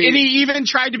Cody, he even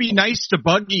tried to be nice to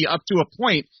Buggy up to a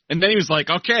point, and then he was like,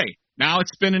 okay, now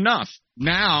it's been enough.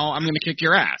 Now I'm going to kick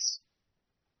your ass.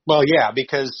 Well, yeah,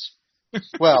 because,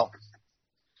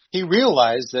 he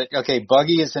realized that, okay,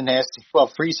 Buggy is a nasty,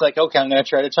 Free's like, okay, I'm going to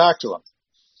try to talk to him.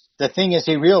 The thing is,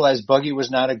 he realized Buggy was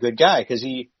not a good guy, but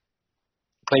he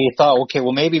thought, okay,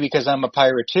 well, maybe because I'm a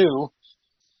pirate too,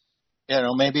 you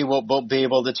know, maybe we'll be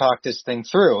able to talk this thing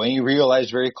through. And he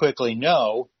realized very quickly,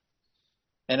 no.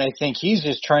 And I think he's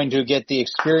just trying to get the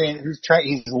experience.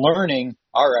 He's learning,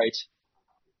 all right,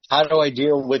 how do I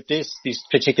deal with these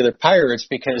particular pirates?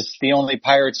 Because the only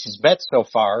pirates he's met so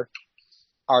far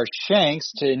are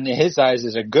Shanks, in his eyes,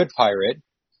 is a good pirate,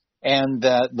 and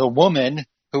the woman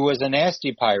who was a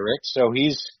nasty pirate. So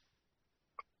he's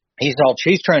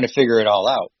trying to figure it all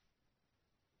out.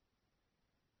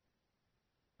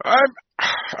 I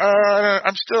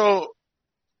still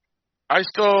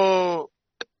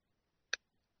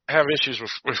have issues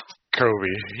with Kobe.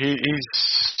 He's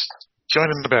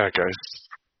joining the bad guys.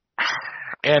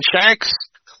 And Shanks,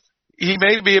 he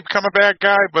may become a bad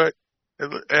guy, but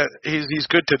he's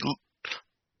good to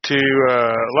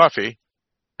Luffy,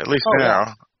 at least now.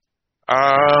 Yeah.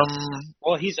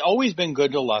 Well, he's always been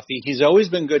good to Luffy. He's always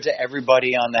been good to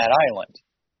everybody on that island.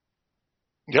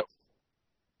 Yep.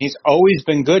 He's always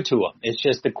been good to him. It's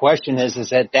just the question is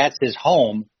that that's his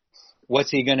home. What's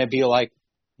he going to be like?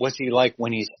 What's he like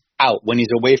when he's out, when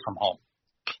he's away from home?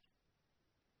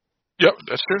 Yep,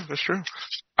 that's true. That's true.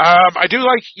 I do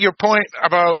like your point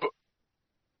about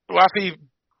Luffy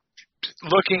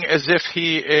looking as if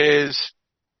he is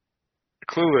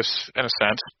clueless in a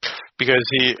sense, because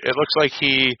it looks like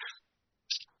he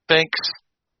thinks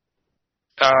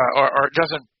or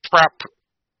doesn't prep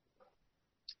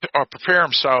or prepare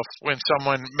himself when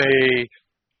someone may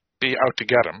be out to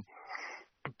get him.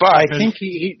 But I think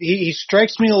he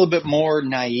strikes me a little bit more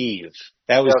naive.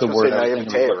 That was the word I was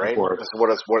thinking, right? For. This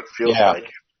is what it feels like.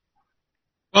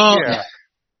 Well,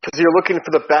 because you're looking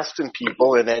for the best in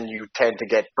people, and then you tend to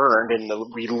get burned, and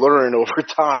we learn over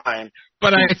time.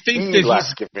 But I think that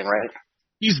less giving, right?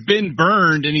 He's been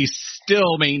burned, and he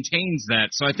still maintains that.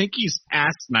 So I think he's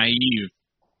past naive.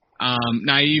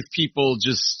 Naive people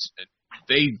just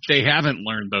they haven't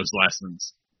learned those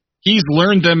lessons. He's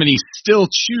learned them, and he still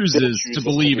chooses to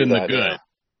believe in the good.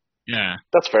 Yeah.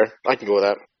 That's fair. I can go with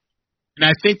that. And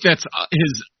I think that's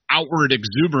his outward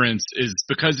exuberance is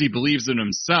because he believes in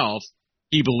himself,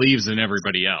 he believes in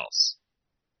everybody else.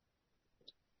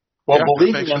 Well,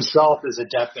 believing in himself is a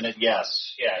definite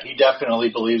yes. Yeah, he definitely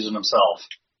believes in himself.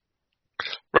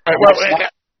 Right. Well,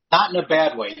 not in a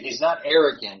bad way. He's not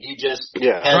arrogant. He just has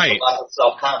right. a lot of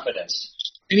self-confidence.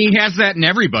 And he has that in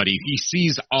everybody. He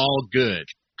sees all good.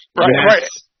 Right, right.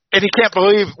 And he can't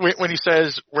believe when he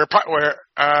says we're partners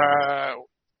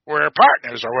or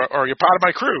you're part of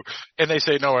my crew, and they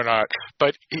say no, we're not.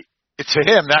 But to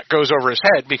him, that goes over his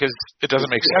head because it doesn't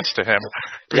make sense to him.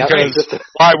 Because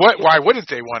why wouldn't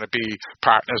they want to be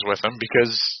partners with him?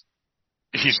 Because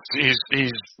he's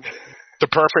the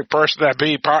perfect person to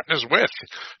be partners with.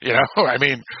 You know, I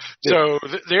mean, so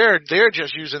they're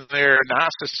just using their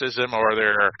narcissism or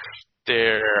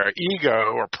their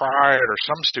ego or pride or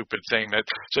some stupid thing that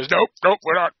says nope,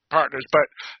 we're not partners. But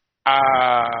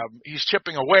he's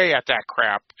chipping away at that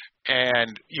crap.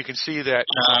 And you can see that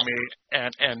Nami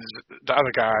and the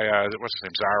other guy, what's his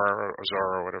name, Zara or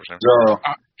whatever his name is. Zoro.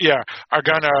 Are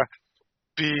gonna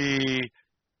be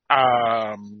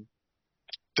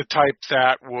the type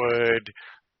that would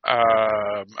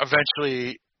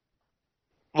eventually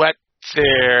let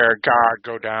their guard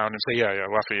go down and say, yeah,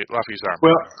 Luffy's army.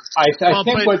 Well, I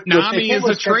think but Nami is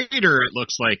a traitor, it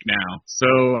looks like now.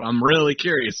 So I'm really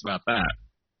curious about that.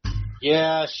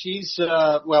 Yeah, she's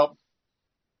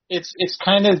It's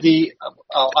kind of I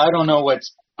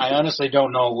honestly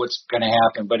don't know what's going to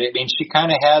happen, but I mean, she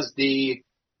kind of has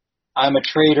I'm a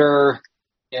traitor,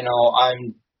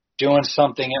 I'm doing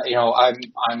something,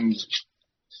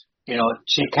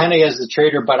 she kind of has the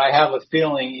traitor, but I have a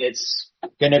feeling it's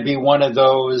going to be one of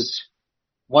those,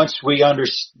 once we know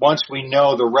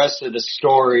the rest of the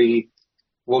story,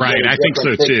 we'll get I think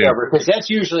so too. Because that's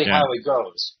usually how it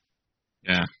goes.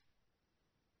 Yeah.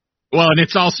 Well, and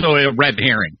it's also a red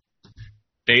herring.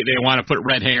 They want to put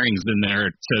red herrings in there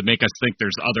to make us think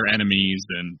there's other enemies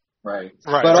and right.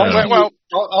 But but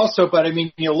I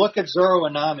mean, you look at Zoro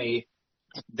and Nami,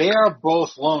 they are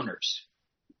both loners.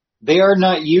 They are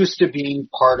not used to being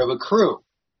part of a crew.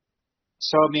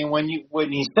 So I mean, when he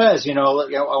says, I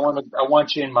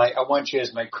want you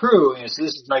as my crew, and this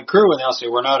is my crew, and they'll say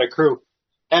we're not a crew.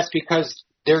 That's because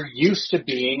they're used to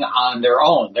being on their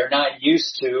own. They're not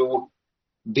used to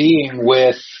being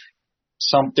with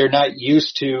they're not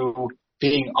used to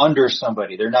being under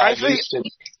somebody. They're not used to.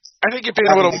 I think you're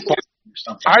being a little.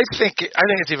 I think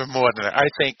it's even more than that. I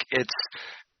think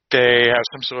they have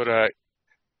some sort of.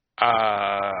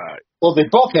 Well, they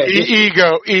both have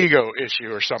ego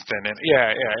issue or something, and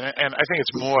and I think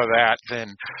it's more of that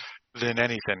than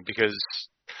anything because.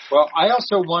 Well, I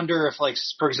also wonder if, like,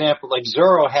 for example, like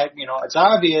Zoro had, it's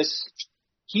obvious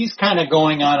he's kind of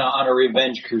going on a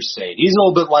revenge crusade. He's a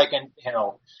little bit like,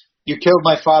 you killed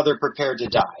my father, prepare to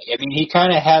die. I mean, he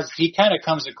kind of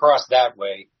comes across that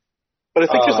way. But I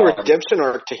think there's a redemption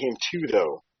arc to him too,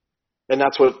 though, and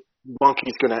that's what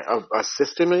Monkey's going to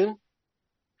assist him in.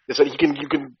 Is that you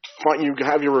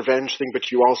have your revenge thing,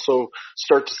 but you also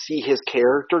start to see his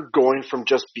character going from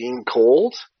just being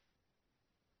cold.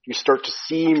 You start to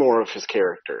see more of his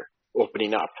character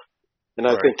opening up, and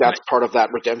I think that's part of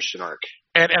that redemption arc.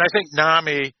 And I think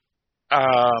Nami,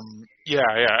 I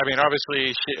mean,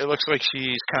 obviously, it looks like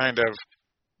she's kind of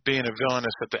being a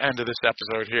villainess at the end of this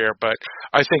episode here, but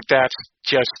I think that's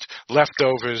just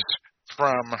leftovers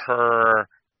from her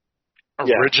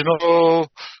original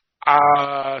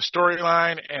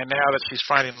storyline, and now that she's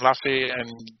finding Luffy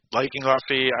and liking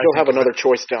Luffy, she'll have another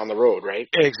choice down the road, right?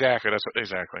 Exactly.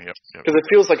 Exactly. Yep. Because it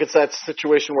feels like it's that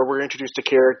situation where we're introduced a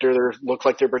character, they look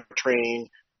like they're betraying,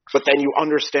 but then you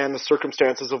understand the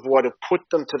circumstances of what have put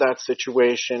them to that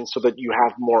situation, so that you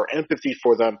have more empathy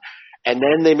for them, and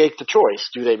then they make the choice.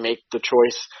 Do they make the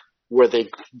choice where they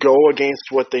go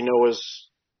against what they know is,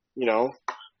 the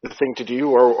thing to do,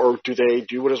 or do they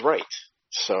do what is right?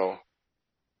 So.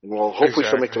 Well, hopefully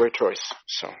she'll make the right choice.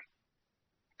 So.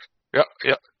 Yep,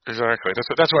 exactly.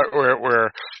 That's where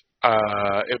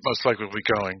it most likely will be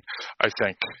going, I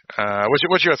think.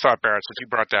 What's your thought, Barrett, since you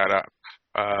brought that up?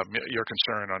 Your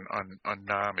concern on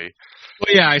Nami.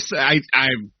 Well, yeah,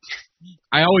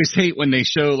 I always hate when they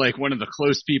show like one of the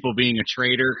close people being a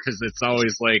traitor, because it's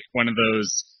always like one of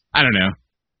those. I don't know.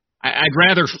 I'd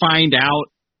rather find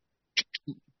out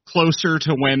closer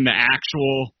to when the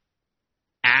actual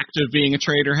act of being a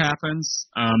traitor happens,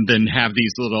 than have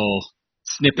these little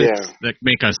snippets that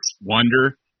make us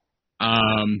wonder.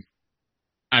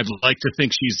 I'd like to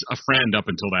think she's a friend up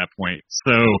until that point.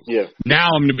 So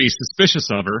now I'm going to be suspicious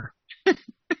of her.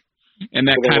 And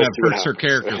that kind of hurts her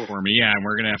character for me. Yeah, and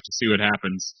we're going to have to see what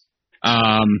happens.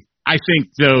 I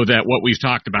think, though, that what we've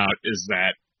talked about is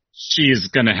that she is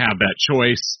going to have that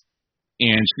choice,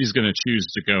 and she's going to choose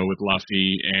to go with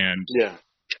Luffy. And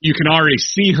you can already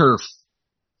see her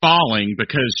falling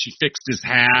because she fixed his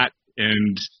hat,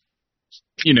 and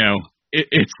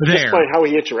it's there. Just by how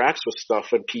he interacts with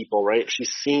stuff and people, right?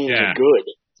 She's seeing the good.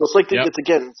 So it's like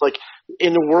it's like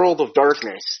in the world of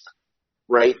darkness,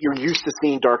 right? You're used to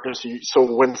seeing darkness, so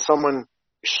when someone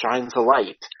shines a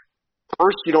light,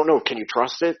 first you don't know, can you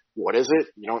trust it? What is it?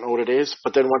 You don't know what it is.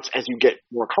 But then as you get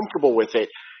more comfortable with it,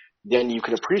 then you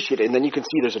can appreciate it, and then you can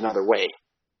see there's another way.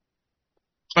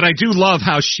 But I do love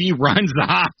how she runs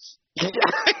off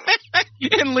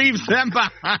and leaves them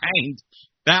behind.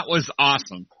 That was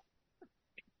awesome.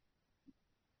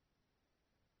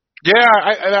 Yeah,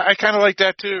 I kind of like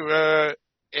that too.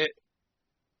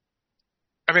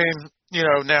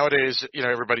 Nowadays,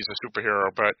 everybody's a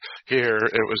superhero, but here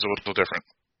it was a little different.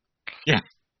 Yeah.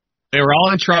 They were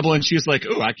all in trouble, and she was like,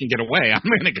 "Ooh, I can get away. I'm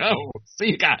going to go. See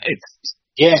you guys."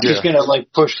 Yeah, she's going to,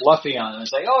 push Luffy on him and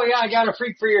say, "Oh, yeah, I got a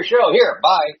freak for your show. Here,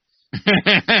 bye."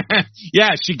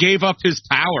 Yeah, she gave up his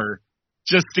power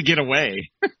just to get away.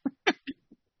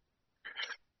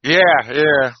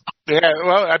 Yeah.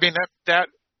 Well, I mean, that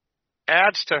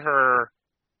adds to her,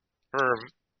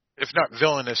 if not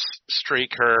villainous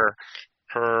streak, her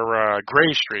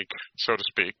gray streak, so to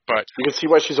speak. But you can see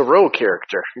why she's a rogue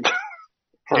character.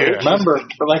 Yeah. Remember,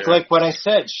 like what I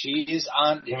said, she's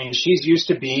used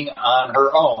to being on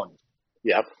her own.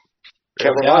 Yep.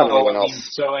 Can't rely on anyone else.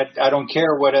 So I don't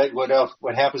care what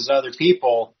happens to other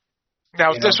people.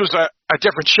 Now, if this was a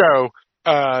different show,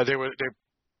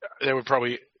 they would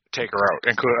probably take her out,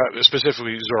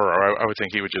 specifically Zoro. I would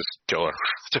think he would just kill her,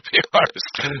 to be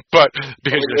honest. But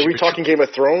because are we talking Game of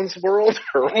Thrones world?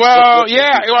 Well,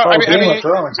 yeah. Well, Game of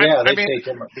Thrones, yeah. I mean,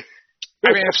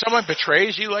 if someone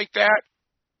betrays you like that,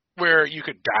 where you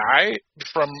could die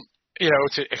from,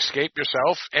 to escape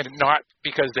yourself, and not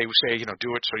because they say,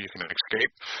 do it so you can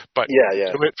escape, but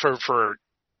do it for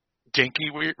dinky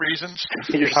reasons.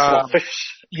 You're selfish.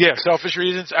 Yeah, selfish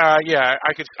reasons. I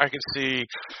could see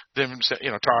them,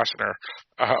 tossing her,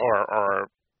 or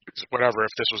whatever,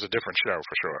 if this was a different show,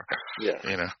 for sure.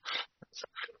 Yeah.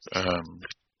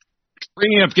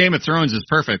 Bringing up Game of Thrones is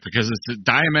perfect because it's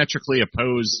diametrically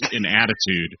opposed in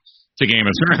attitude to Game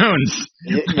of Thrones.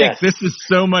 Yes. This is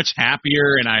so much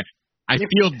happier, and I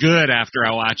feel good after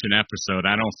I watch an episode.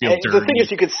 I don't feel dirty. The thing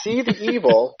is, you can see the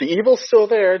evil. The evil's still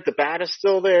there. The bad is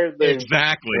still there. The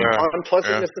exactly.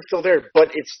 unpleasantness is still there,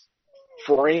 but it's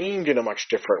framed in a much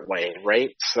different way,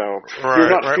 right? So you're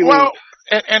not feeling... Well,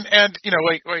 and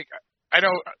like I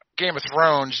know Game of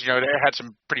Thrones, it had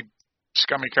some pretty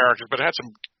scummy characters, but it had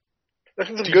some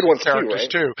good ones characters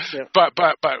too, right? Yeah. But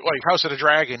like House of the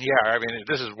Dragon,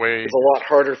 this is way... It's a lot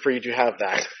harder for you to have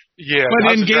that. Yeah,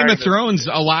 but in Game of Thrones,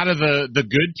 a lot of the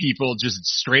good people just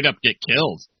straight up get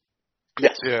killed.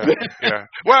 Yes. Yeah.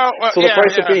 Well, so the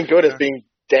price of being good is being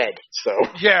dead. So.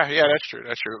 Yeah, that's true.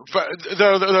 But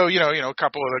though, a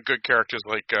couple of the good characters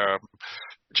like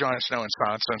Jon Snow and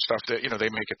Sansa and stuff, that they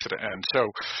make it to the end.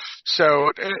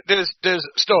 So there's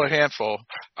still a handful.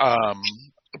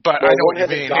 But I know what you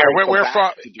mean.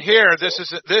 Here,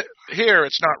 here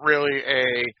it's not really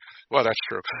a. Well, that's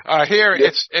true. Here,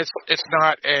 it's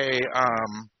not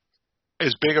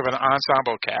as big of an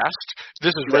ensemble cast.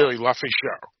 This is really Luffy's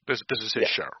show. This is his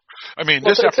show. I mean,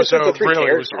 this episode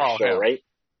really was all him. Right?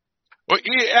 Well,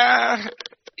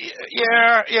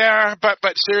 yeah.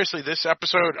 But seriously, this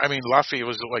episode, I mean, Luffy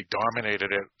was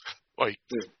dominated it.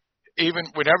 Even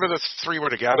whenever the three were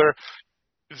together,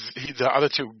 the other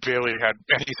two barely had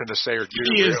anything to say or do.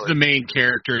 He is the main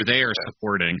character they are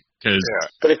supporting.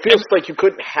 But it feels like you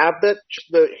couldn't have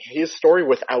his story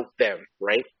without them,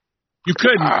 right? You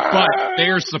couldn't, but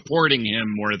they're supporting him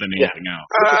more than anything else.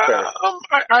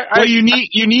 You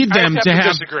need them to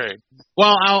have. Disagree.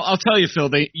 Well, I'll tell you, Phil.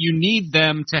 You need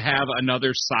them to have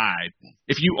another side.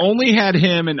 If you only had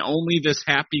him and only this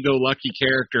happy-go-lucky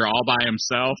character all by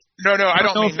himself, I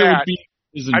don't mean that.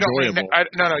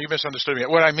 No, you misunderstood me.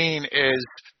 What I mean is,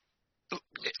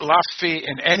 Luffy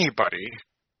and anybody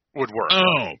would work.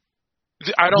 Oh,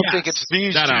 I don't think it's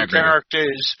these two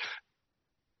characters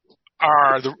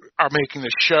are making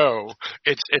the show.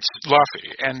 It's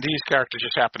Luffy, and these characters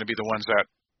just happen to be the ones that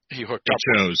he hooked up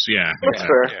with. Yeah, that's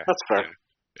fair. That's fair.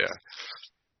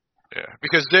 Yeah.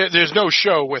 Because there's no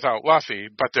show without Luffy,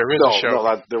 but there is a show.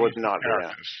 No, there was not.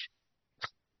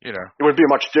 It would be a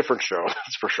much different show.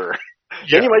 That's for sure.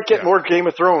 Then you might get more Game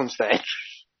of Thrones things.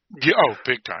 Yeah,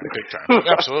 big time,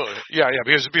 absolutely. Yeah,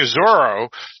 because Zoro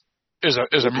was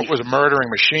a murdering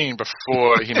machine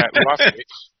before he met Luffy,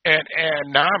 and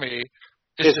Nami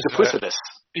is duplicitous.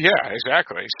 Yeah,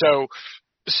 exactly.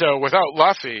 So without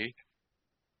Luffy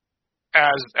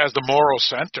as the moral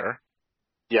center,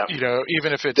 Yeah.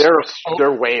 Even if it's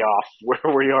they're way off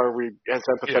where we are as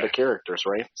empathetic characters,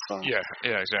 right? So. Yeah,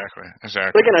 exactly.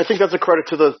 Again, I think that's a credit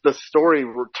to the story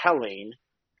we're telling,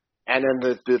 and then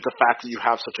the fact that you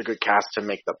have such a good cast to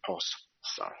make that post.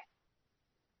 So.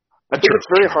 I think it's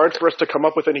very hard for us to come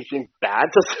up with anything bad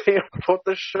to say about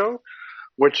this show,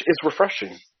 which is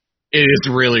refreshing. It is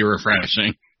really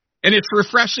refreshing. And it's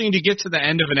refreshing to get to the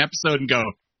end of an episode and go,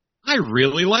 I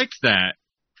really liked that.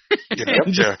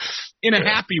 In a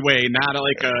happy way, not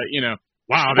like a,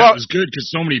 wow, that was good because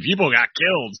so many people got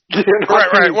killed.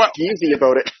 Right. Well, easy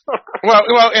about it.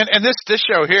 and this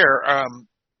show here,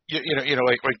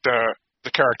 like the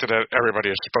character that everybody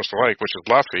is supposed to like, which is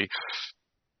Luffy.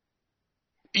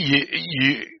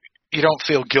 You don't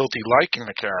feel guilty liking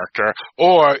the character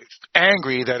or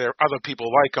angry that other people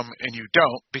like him and you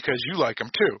don't because you like him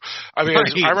too. I mean,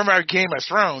 I remember Game of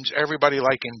Thrones, everybody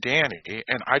liking Dany,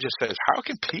 and I just said, how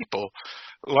can people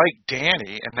like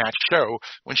Dany in that show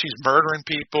when she's murdering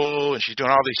people and she's doing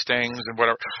all these things and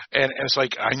whatever? And it's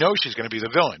like, I know she's going to be the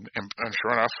villain, and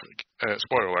sure enough,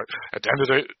 spoiler alert, at the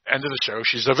end of the show,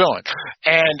 she's the villain,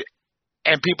 and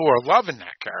people are loving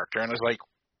that character, and it's like,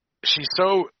 she's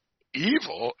so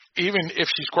evil, even if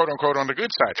she's quote unquote on the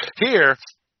good side. Here,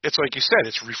 it's like you said,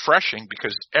 it's refreshing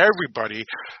because everybody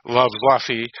loves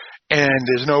Luffy, and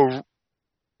there's no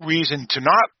reason to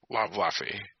not love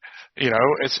Luffy.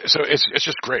 It's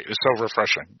just great. It's so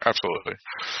refreshing. Absolutely.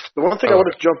 The one thing I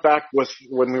want to jump back was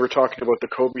when we were talking about the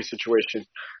Kobe situation.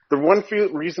 The one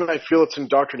reason I feel it's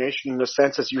indoctrination in a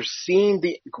sense is you're seeing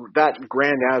that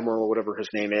Grand Admiral, whatever his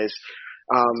name is.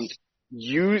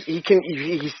 He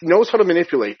knows how to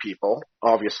manipulate people,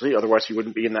 obviously, otherwise he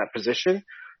wouldn't be in that position.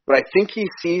 But I think he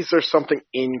sees there's something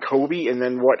in Kobe, and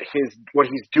then what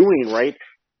he's doing, right,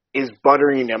 is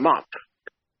buttering him up.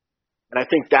 And I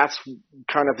think that's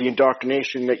kind of the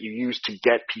indoctrination that you use to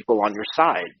get people on your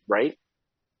side, right?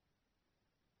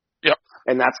 Yep.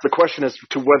 And that's the question as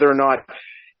to whether or not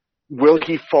will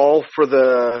he fall for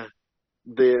the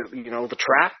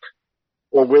trap,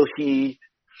 or will he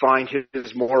find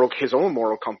his own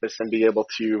moral compass and be able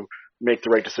to make the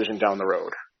right decision down the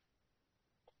road.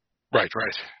 Right.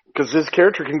 Because his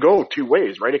character can go two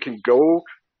ways, right? It can go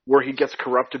where he gets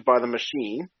corrupted by the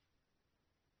machine,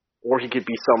 or he could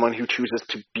be someone who chooses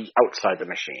to be outside the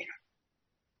machine.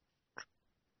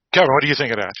 Kevin, what do you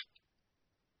think of that?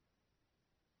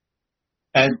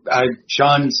 And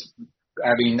Sean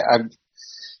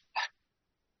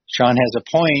has a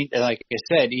point. Like I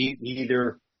said,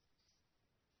 either.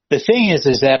 The thing is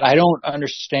that I don't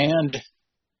understand.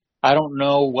 I don't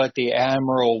know what the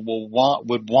Admiral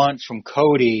would want from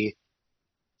Cody,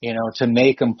 to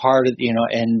make him part of,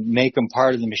 and make him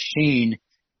part of the machine,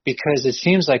 because it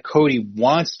seems like Cody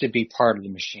wants to be part of the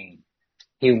machine.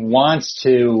 He wants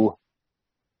to,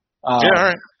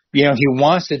 right. He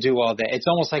wants to do all that. It's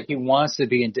almost like he wants to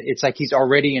be. It's like he's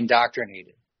already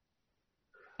indoctrinated.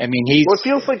 I mean, Well,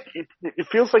 it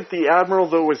feels like the Admiral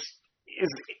though is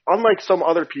unlike some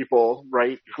other people,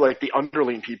 right? Like the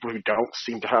underling people who don't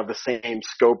seem to have the same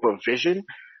scope of vision.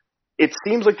 It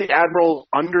seems like the Admiral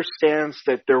understands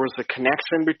that there was a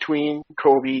connection between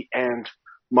Kobe and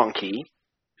Monkey,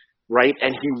 right?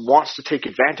 And he wants to take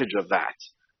advantage of that.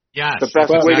 Yes. The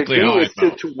best way to do is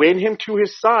to win him to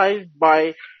his side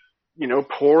by,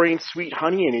 pouring sweet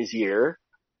honey in his ear,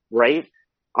 right?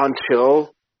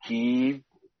 Until he,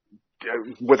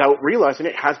 without realizing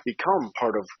it, has become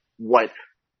part of what,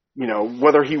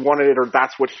 whether he wanted it or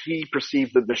that's what he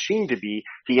perceived the machine to be,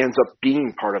 he ends up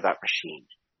being part of that machine.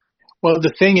 Well,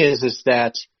 the thing is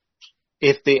that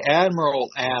if the Admiral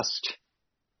asked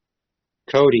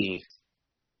Cody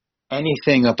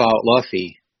anything about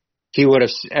Luffy,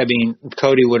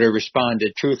 Cody would have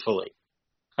responded truthfully.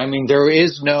 I mean, there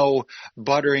is no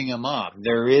buttering him up.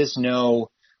 There is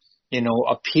no,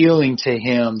 appealing to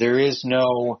him. There is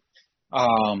no,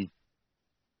 there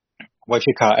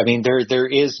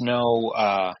is no,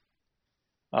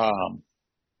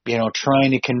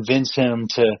 trying to convince him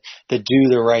to do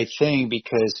the right thing,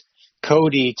 because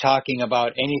Cody talking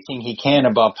about anything he can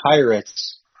about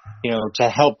pirates, to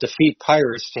help defeat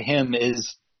pirates, to him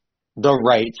is the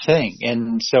right thing.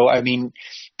 And so,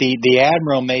 the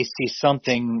Admiral may see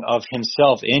something of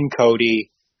himself in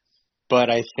Cody, but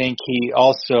I think he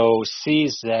also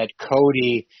sees that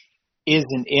Cody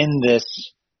isn't in this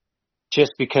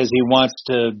just because he wants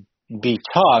to be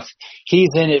tough. He's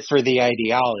in it for the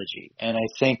ideology. And I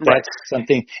think that's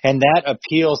something, and that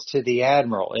appeals to the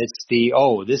Admiral. It's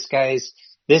this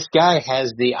guy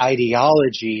has the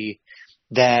ideology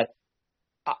that,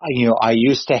 I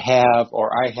used to have,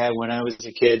 or I had when I was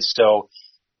a kid. So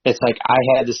it's like I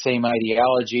had the same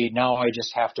ideology. Now I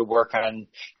just have to work on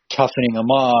toughening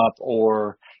him up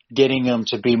or getting him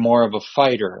to be more of a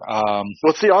fighter.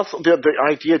 Well, see, also the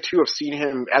idea too of seeing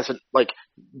him as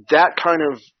that kind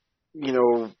of,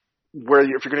 where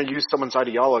if you're going to use someone's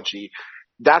ideology,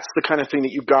 that's the kind of thing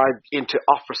that you guide into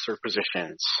officer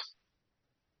positions,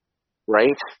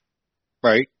 right?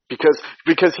 Right.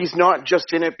 Because he's not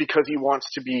just in it because he wants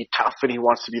to be tough and he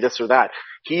wants to be this or that.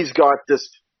 He's got this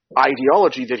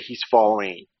ideology that he's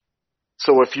following.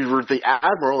 So if you're the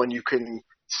admiral and you can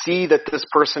see that this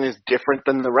person is different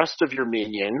than the rest of your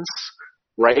minions,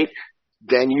 right?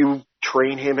 Then you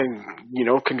train him and,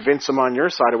 convince him on your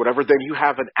side or whatever, then you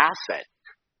have an asset,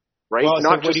 right? Well,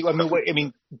 not so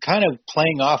kind of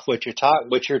playing off what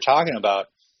you're talking about.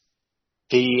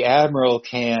 The admiral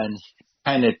can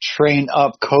kind of train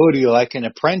up Cody like an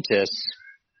apprentice.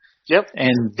 Yep.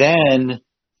 And then,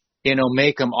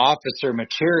 make him officer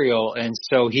material. And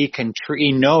so he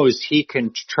knows he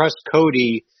can trust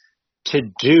Cody to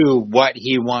do what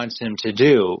he wants him to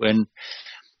do. And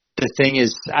the thing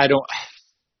is,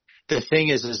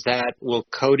 that will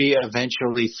Cody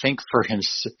eventually think for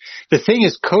himself? The thing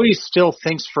is, Cody still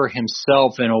thinks for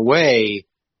himself in a way.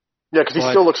 Yeah, because he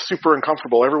still looks super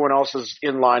uncomfortable. Everyone else is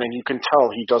in line, and you can tell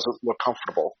he doesn't look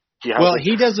comfortable.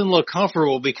 He doesn't look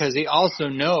comfortable because he also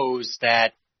knows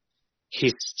that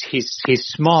he's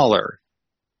smaller.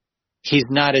 He's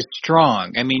not as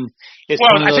strong. I mean, I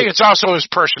think it's also his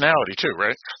personality too,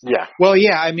 right? Yeah. Well,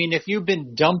 yeah. I mean, if you've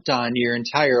been dumped on your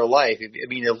entire life, if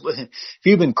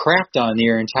you've been crapped on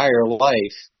your entire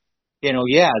life,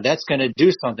 that's going to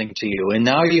do something to you. And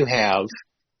now you have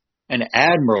an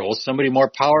admiral, somebody more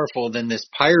powerful than this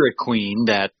pirate queen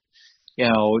that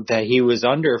he was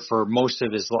under for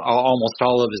almost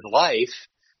all of his life,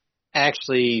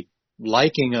 actually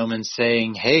liking him and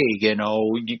saying, hey,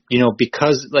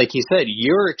 because like he said,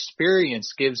 your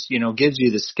experience gives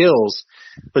you the skills,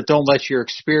 but don't let your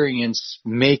experience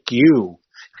make you,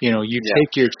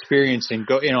 take your experience and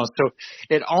go, so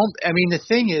the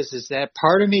thing is that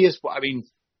part of me is,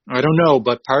 I don't know,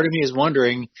 but part of me is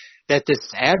wondering that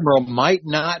this admiral might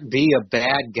not be a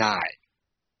bad guy.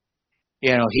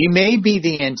 He may be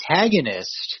the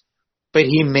antagonist, but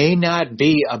he may not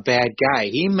be a bad guy.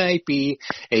 He might be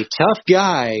a tough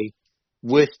guy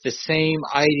with the same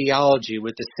ideology,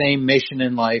 with the same mission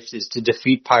in life, is to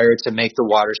defeat pirates and make the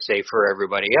water safe for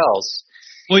everybody else.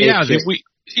 Well, yeah,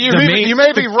 you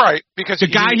may be right, because the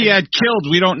guy he had killed,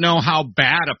 we don't know how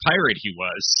bad a pirate he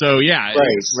was. So yeah,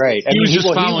 right. He was just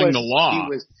following the law.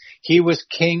 He was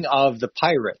king of the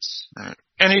pirates,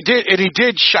 and he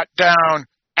did shut down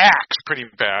Axe pretty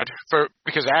bad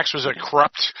because Axe was a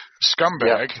corrupt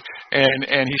scumbag,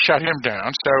 and he shut him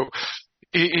down. So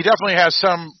he definitely has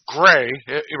some gray,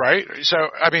 right? So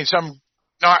some.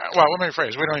 Not, well, let me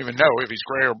rephrase. We don't even know if he's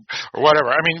gray or whatever.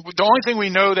 The only thing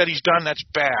we know that he's done that's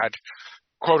bad,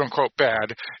 quote unquote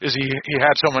bad, is he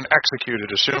had someone executed,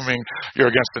 assuming you're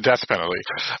against the death penalty.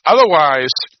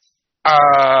 Otherwise,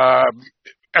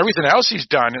 everything else he's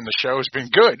done in the show has been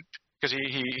good, because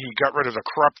he got rid of the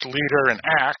corrupt leader and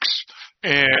Axe,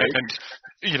 and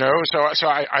so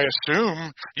I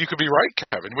assume you could be right,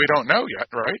 Kevin. We don't know yet,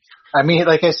 right?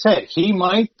 Like I said, he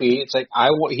might be. It's like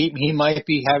he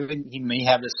may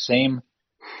have the same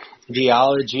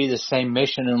ideology, the same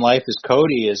mission in life as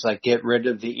Cody is, like get rid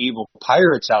of the evil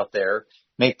pirates out there,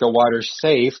 make the waters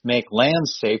safe, make land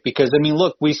safe. Because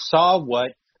look, we saw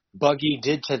what Buggy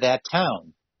did to that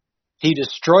town. He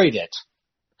destroyed it.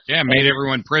 Yeah, made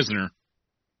everyone prisoner.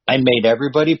 And made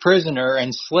everybody prisoner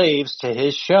and slaves to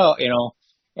his show,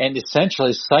 and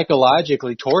essentially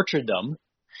psychologically tortured them.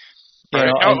 Right.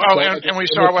 And we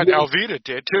saw what Alvida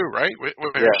did too, right?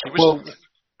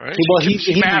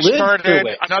 She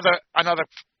mass-murdered another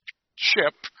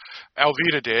ship.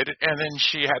 Alvida did, and then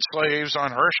she had slaves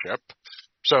on her ship.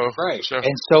 So right.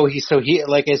 So he,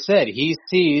 like I said, he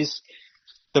sees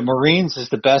the Marines as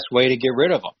the best way to get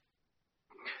rid of them.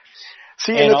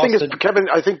 See, and the thing is, Kevin,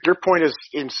 I think your point is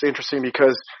interesting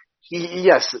because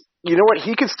you know what?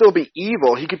 He could still be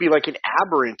evil. He could be like an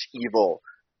aberrant evil,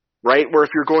 right? Where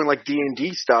if you're going like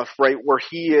D&D stuff, right, where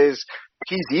he's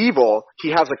evil, he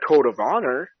has a code of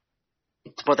honor,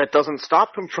 but that doesn't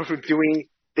stop him from doing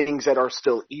things that are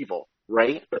still evil,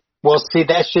 right? Well, see,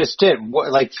 that's just it.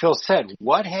 Like Phil said,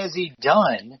 what has he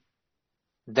done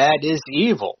that is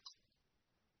evil?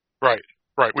 Right.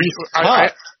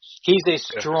 He's a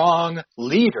strong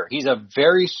leader. He's a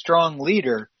very strong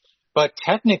leader, but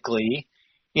technically,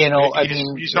 he's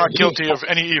not guilty of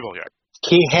any evil yet.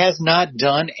 He has not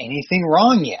done anything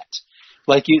wrong yet.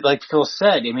 Like Phil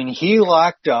said, he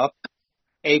locked up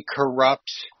a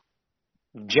corrupt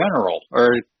general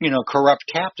or, corrupt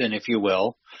captain, if you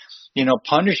will,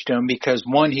 punished him because,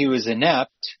 one, he was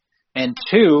inept, and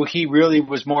two, he really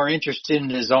was more interested in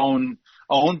his own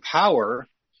power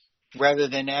rather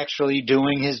than actually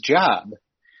doing his job.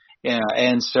 Yeah,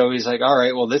 and so he's like, all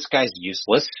right, well, this guy's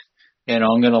useless.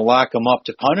 I'm going to lock him up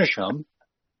to punish him.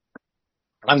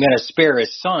 I'm going to spare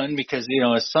his son because,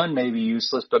 his son may be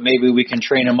useless, but maybe we can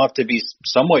train him up to be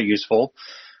somewhat useful.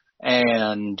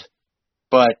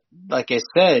 But like I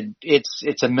said,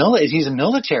 he's a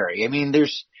military. I mean,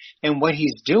 and what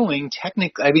he's doing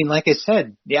technically, I mean, like I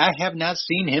said, I have not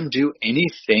seen him do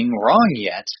anything wrong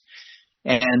yet.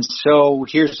 And so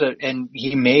and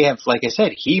he may have, like I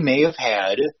said, he may have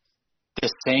had the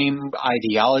same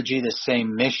ideology, the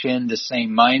same mission, the same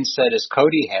mindset as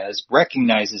Cody has,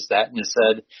 recognizes that and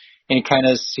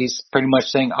he's pretty much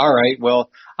saying, all right, well,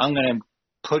 I'm going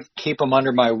to keep him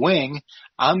under my wing.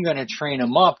 I'm going to train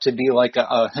him up to be like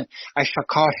I shall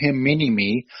call him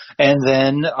Mini-Me. And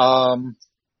then,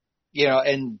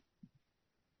 and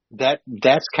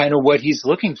that's kind of what he's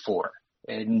looking for.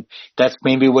 And that's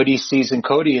maybe what he sees in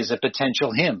Cody as a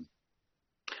potential him.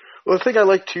 Well, the thing I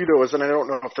like too, though, is, and I don't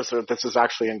know if this is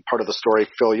actually in part of the story,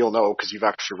 Phil, you'll know because you've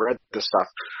actually read this stuff,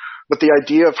 but the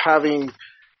idea of having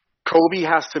Kobe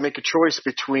has to make a choice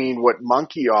between what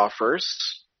Monkey offers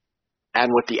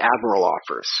and what the Admiral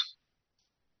offers.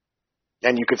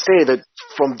 And you could say that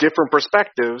from different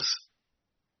perspectives,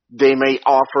 they may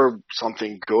offer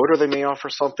something good or they may offer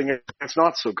something that's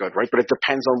not so good, right? But it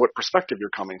depends on what perspective you're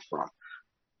coming from.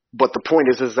 But the point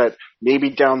is that maybe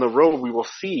down the road we will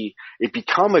see it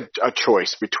become a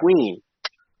choice between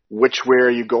which way are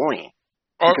you going.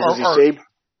 Because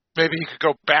maybe you could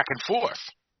go back and forth,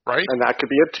 right? And that could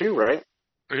be it too, right?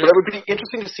 Yeah. But it would be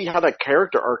interesting to see how that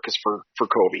character arc is for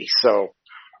Kobe. So,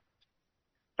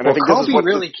 and I think Kobe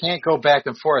really can't go back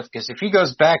and forth because if he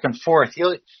goes back and forth,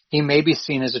 he may be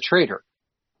seen as a traitor.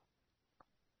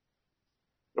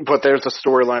 But there's a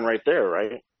storyline right there,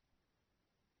 right?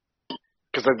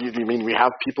 Because we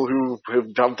have people who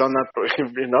have done that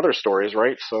in other stories,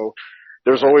 right? So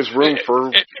there's always room for.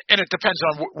 And it depends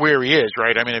on where he is,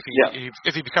 right? I mean,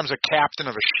 if he becomes a captain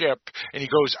of a ship and he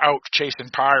goes out chasing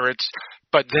pirates,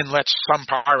 but then lets some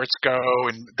pirates go,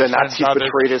 and then he's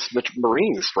betrayed his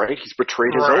Marines, right? He's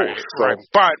betrayed his oath. So. Right.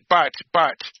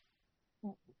 But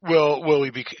will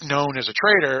he be known as a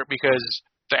traitor because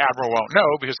the admiral won't know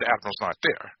because the admiral's not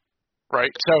there?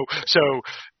 Right, so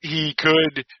he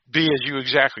could be, as you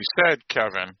exactly said,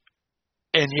 Kevin,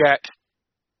 and yet,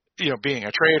 being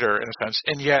a traitor in a sense,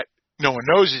 and yet no one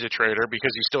knows he's a traitor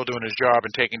because he's still doing his job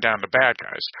and taking down the bad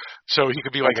guys. So he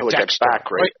could be like a Dexter,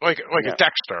 right? like a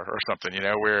Dexter or something,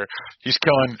 where he's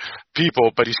killing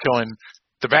people, but he's killing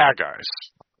the bad guys,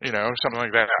 something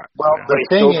like that. Well, but he's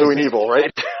still doing evil,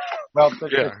 right? Well,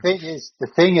 the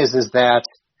thing is that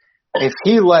if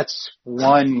he lets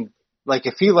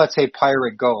if he lets a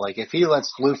pirate go, like if he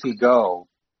lets Luffy go,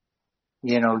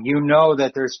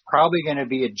 that there's probably going to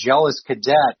be a jealous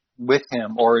cadet with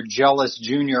him or a jealous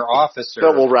junior officer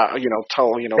that will rat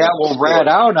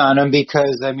out on him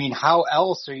because, how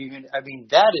else are you going to,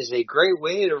 that is a great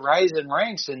way to rise in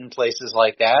ranks in places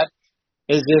like that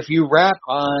is if you rat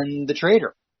on the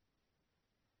traitor.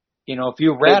 If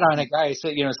you rat on a guy,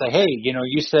 say, hey,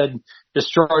 you said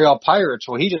destroy all pirates.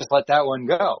 Well, he just let that one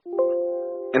go.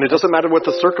 And it doesn't matter what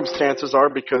the circumstances are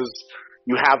because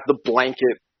you have the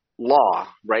blanket law,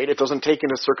 right? It doesn't take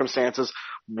into circumstances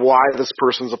why this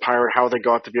person's a pirate, how they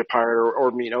got to be a pirate, or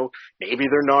maybe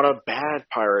they're not a bad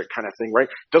pirate kind of thing, right?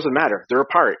 Doesn't matter. They're a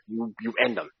pirate. You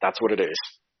end them. That's what it is.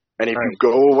 And if you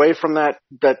go away from that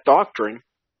doctrine,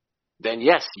 then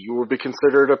yes, you will be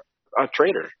considered a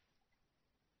traitor.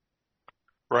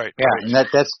 Right. Yeah, and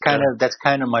that's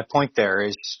kind of my point there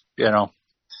is,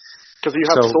 Because you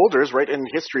have soldiers, right, in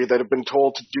history that have been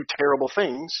told to do terrible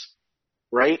things,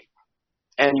 right?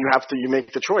 And you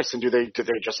make the choice. And did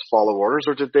they just follow orders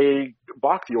or did they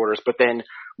balk the orders? But then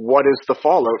what is the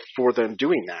fallout for them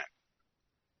doing that?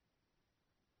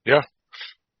 Yeah.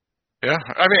 Yeah.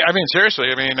 I mean, seriously.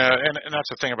 And that's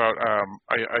the thing about,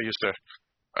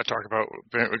 I talk about,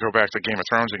 we go back to Game of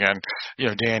Thrones again.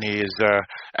 Danny is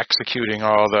executing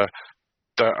all the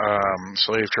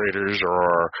slave traders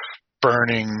or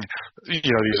burning,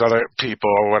 these other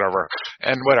people or whatever,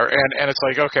 and it's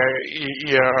like, okay,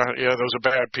 yeah, those are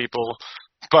bad people,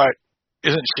 but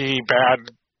isn't she bad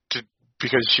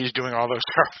because she's doing all those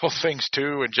terrible things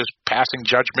too, and just passing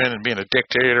judgment and being a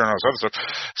dictator and all this other stuff?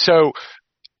 So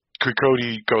could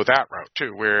Cody go that route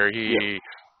too, where he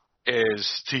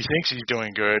thinks he's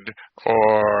doing good,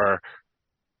 or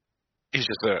he's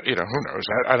just who knows?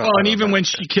 I don't. Well, and I don't even know. when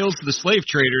she kills the slave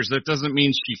traders, that doesn't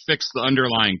mean she fixed the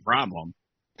underlying problem.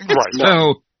 Right.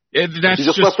 So that's she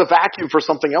just left the vacuum for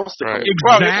something else to come.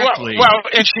 Exactly. Well,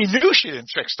 and she knew she didn't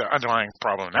fix the underlying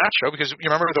problem in that show because you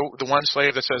remember the one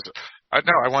slave that says,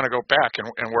 "No, I want to go back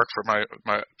and work for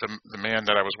the man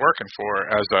that I was working for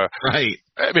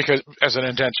as an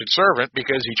indentured servant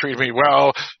because he treated me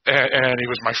well and he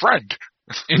was my friend."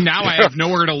 And now I have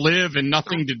nowhere to live and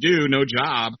nothing to do, no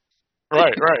job.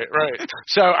 Right.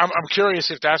 So I'm curious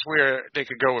if that's where they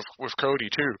could go with Cody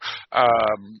too.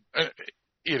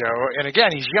 And again,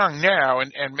 he's young now,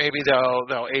 and maybe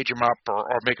they'll age him up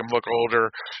or make him look older.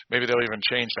 Maybe they'll even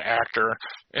change the actor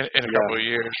in a couple of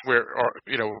years,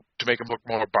 to make him look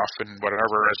more buff and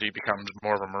whatever as he becomes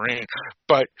more of a Marine.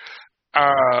 But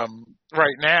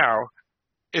right now,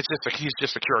 he's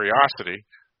just a curiosity,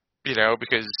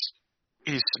 because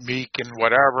he's meek and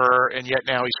whatever, and yet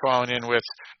now he's falling in with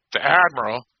the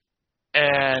Admiral.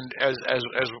 And as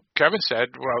Kevin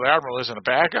said, well, the Admiral isn't a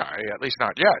bad guy, at least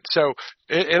not yet. So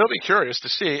it'll be curious to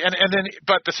see. And then,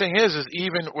 but the thing is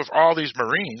even with all these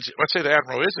Marines, let's say the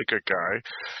Admiral is a good guy,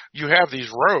 you have these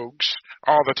rogues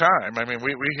all the time. I mean,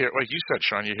 we hear, like you said,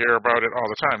 Sean, you hear about it all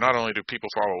the time. Not only do people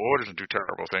follow orders and do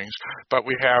terrible things, but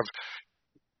we have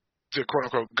the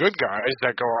quote-unquote good guys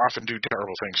that go off and do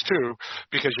terrible things too,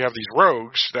 because you have these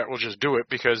rogues that will just do it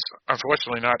because,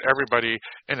 unfortunately, not everybody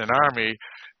in an army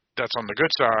that's on the good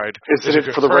side is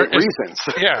it for the right reasons.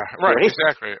 Yeah, right,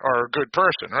 exactly. Or a good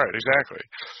person, right, exactly.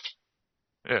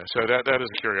 Yeah, so that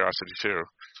is a curiosity too,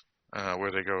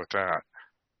 where they go with that.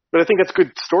 But I think it's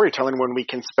good storytelling when we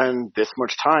can spend this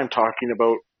much time talking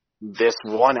about this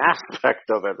one aspect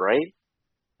of it, right?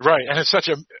 Right, and it's such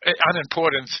an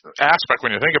unimportant aspect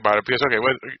when you think about it, because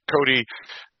Cody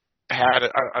had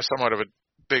a somewhat of a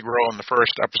big role in the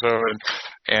first episode,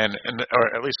 and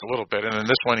or at least a little bit, and in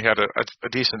this one he had a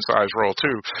decent sized role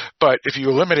too. But if you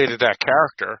eliminated that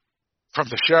character from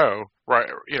the show, right?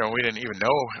 We didn't even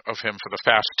know of him for the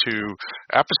past 2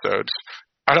 episodes.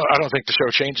 I don't think the show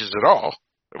changes at all,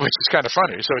 which is kind of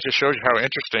funny. So it just shows you how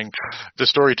interesting the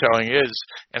storytelling is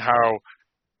and how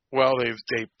well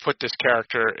they put this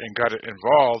character and got it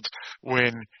involved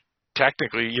when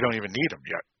technically you don't even need him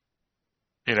yet.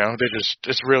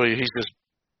 He's just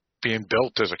being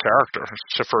built as a character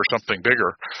for something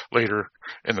bigger later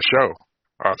in the show,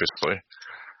 obviously.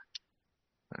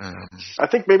 I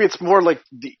think maybe it's more like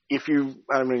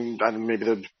maybe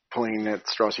they're pulling at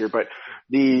straws here, but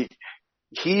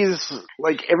he's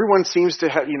like, everyone seems to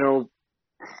have,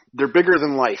 they're bigger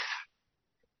than life.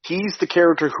 He's the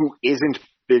character who isn't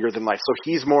bigger than life. So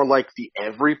he's more like the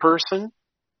every person,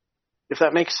 if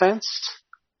that makes sense.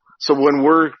 So when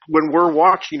we're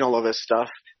watching all of this stuff,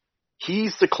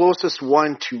 he's the closest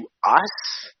one to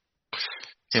us.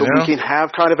 So we can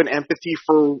have kind of an empathy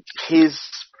for his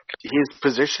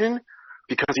position,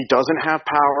 because he doesn't have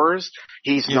powers.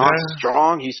 He's not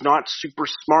strong. He's not super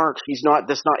smart. He's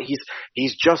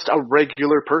just a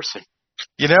regular person.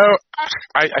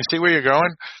 I see where you're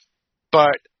going,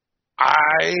 but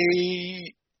I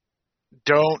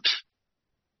don't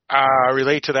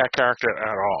relate to that character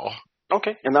at all.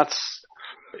 Okay, and that's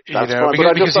fine. But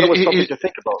I just thought it was something to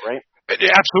think about, right?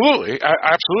 Absolutely.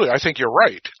 I think you're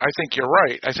right.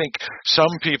 I think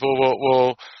some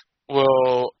people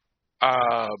will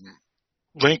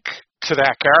link to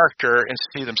that character and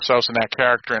see themselves in that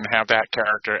character and have that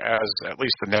character as at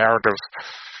least the narrative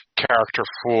character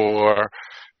for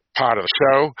part of the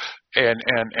show and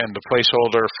the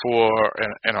placeholder for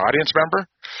an audience member.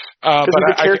 But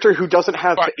he's a character who doesn't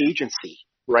have agency,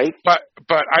 right? But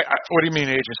what do you mean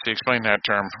agency? Explain that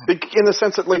term. In the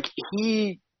sense that, like,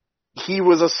 he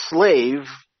was a slave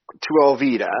to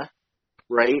Elvira,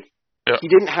 right? Yep. He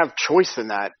didn't have choice in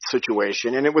that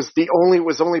situation, and it was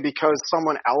only because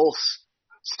someone else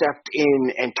stepped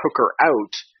in and took her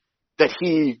out that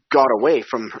he got away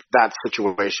from that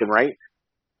situation, right?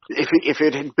 If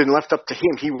it had been left up to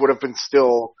him, he would have been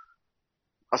still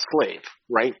a slave,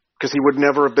 right? Because he would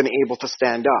never have been able to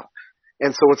stand up.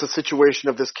 And so it's a situation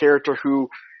of this character who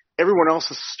everyone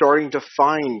else is starting to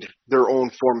find their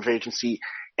own form of agency,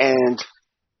 and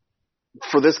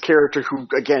for this character who,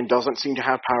 again, doesn't seem to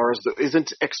have powers, that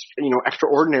isn't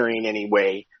extraordinary in any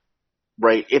way,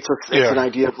 right? It's an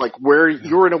idea of, like, where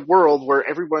you're in a world where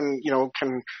everyone,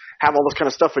 can have all this kind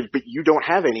of stuff, but you don't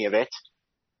have any of it,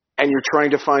 and you're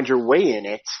trying to find your way in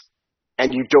it,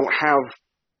 and you don't have,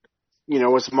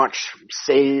 as much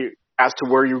say as to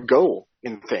where you go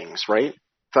in things, right?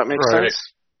 Does that make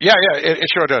sense? Yeah, it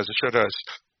sure does.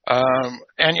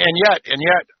 And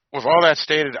yet, with all that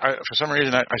stated, for some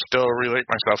reason, I still relate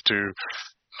myself to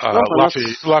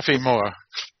Luffy more.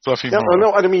 Fluffy No, more.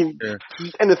 no, I mean,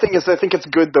 and the thing is, I think it's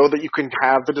good, though, that you can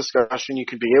have the discussion, you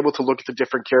can be able to look at the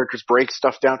different characters, break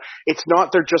stuff down. It's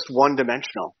not they're just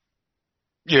one-dimensional.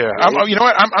 Yeah, Right? you know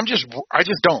what? I just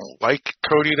don't like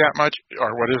Cody that much,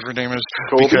 or whatever her name is.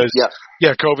 Kobe? Because,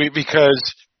 Yeah. Kobe, because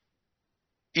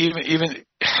even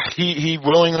he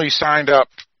willingly signed up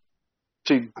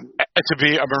to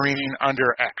be a Marine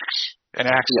under Axe. And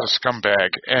Axe was a scumbag,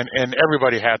 and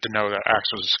everybody had to know that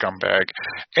Axe was a scumbag.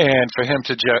 And for him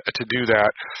to do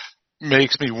that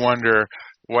makes me wonder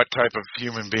what type of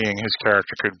human being his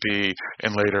character could be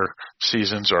in later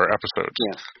seasons or episodes.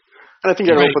 Yeah. And I think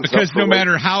it opens because up no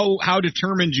matter how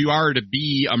determined you are to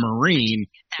be a Marine,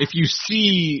 if you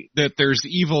see that there's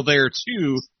evil there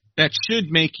too, that should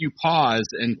make you pause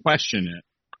and question it.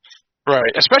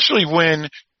 Right, especially when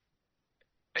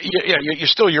you're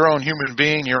still your own human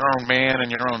being, your own man,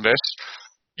 and your own this.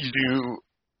 You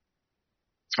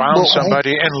found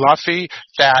somebody in Luffy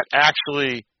that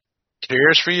actually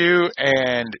cares for you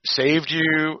and saved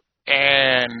you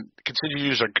and considers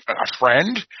you as a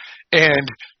friend, and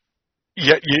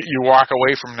yet you walk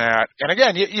away from that. And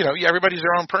again, everybody's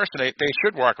their own person. They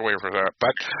should walk away from that.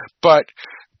 But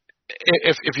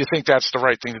if you think that's the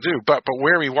right thing to do, but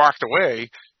where he walked away.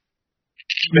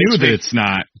 Knew that it's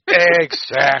not.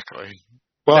 Exactly.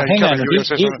 Well, hang on.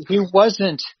 He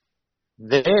wasn't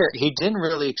there. He didn't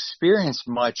really experience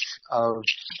much of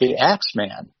the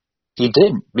Axeman. He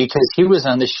didn't, because he was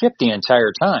on the ship the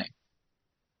entire time.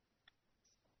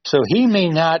 So he may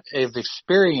not have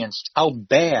experienced how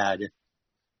bad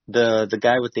the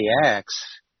guy with the axe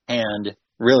hand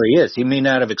really is. He may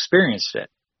not have experienced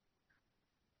it.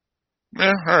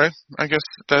 Yeah, all right. I guess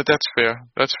that's fair.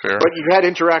 That's fair. But you've had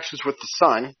interactions with the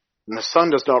sun, and the sun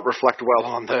does not reflect well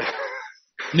on the...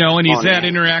 No, and he's had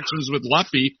interactions with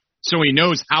Luffy, so he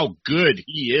knows how good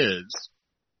he is.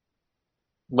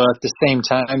 But at the same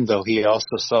time, though, he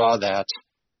also saw that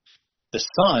the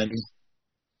sun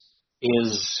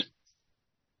is,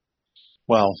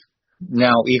 well,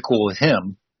 now equal with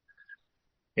him.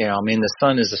 The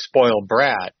sun is a spoiled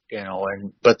brat,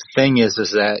 but the thing is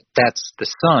that that's the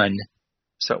sun.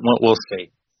 So we'll see.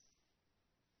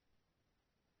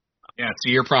 Yeah, it's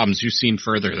your problems. You've seen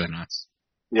further than us.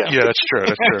 Yeah, that's true.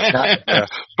 That's true.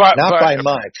 Not by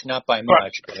much.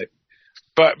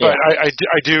 But I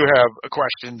do have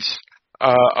questions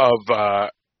of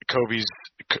Kobe's,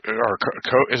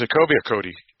 is it Kobe or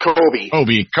Cody?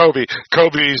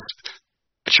 Kobe's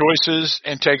choices,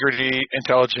 integrity,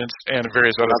 intelligence, and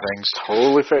various other things.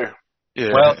 Totally fair.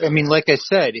 Yeah. Well, like I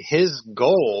said, his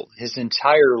goal, his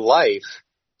entire life.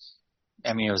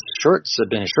 It's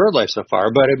been a short life so far,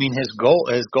 but his goal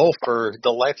for the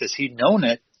life as he'd known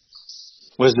it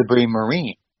was to be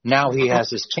Marine. Now he has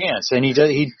his chance, and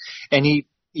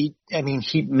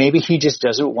maybe he just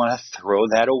doesn't want to throw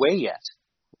that away yet.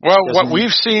 Well, what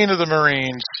we've seen of the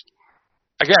Marines,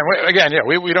 again,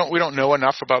 we don't know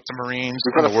enough about the Marines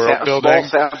and the world building.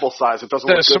 Small sample size. It doesn't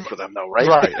look good for them, though, right?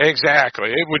 Right, exactly.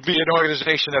 It would be an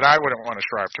organization that I wouldn't want to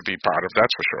strive to be part of.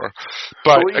 That's for sure.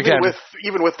 But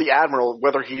even with the Admiral,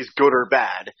 whether he's good or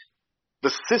bad, the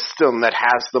system that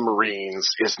has the Marines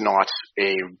is not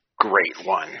a great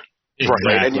one.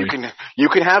 Exactly. Right? And you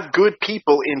can have good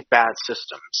people in bad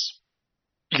systems.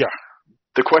 Yeah.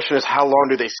 The question is, how long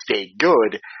do they stay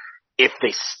good if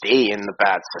they stay in the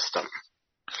bad system?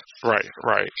 Right. It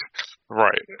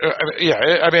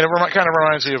kind of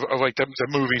reminds me of like the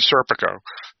movie Serpico,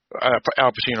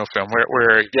 Al Pacino film,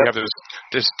 where you have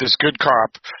this good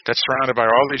cop that's surrounded by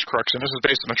all these crooks, and this is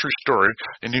based on a true story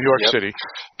in New York City,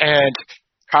 and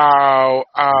how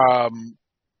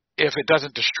if it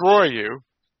doesn't destroy you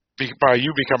by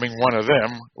you becoming one of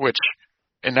them, which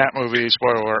in that movie,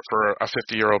 spoiler alert for a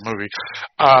 50-year-old movie.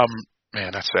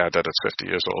 Man, that's sad that it's 50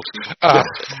 years old.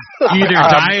 You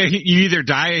either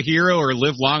die a hero or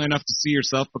live long enough to see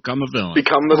yourself become a villain.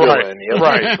 Become the villain.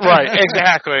 Right,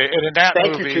 exactly. And in that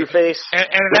Thank movie, you, Two-Face. And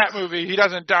in that movie, he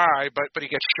doesn't die, but he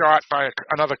gets shot by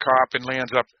another cop and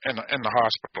lands up in the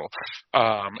hospital,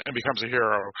 and becomes a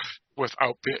hero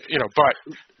without,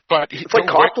 But it's like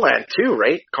Copland too,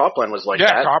 right? Copland was like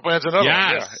that. Yeah, Copland's another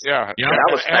one. Yeah.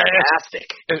 That was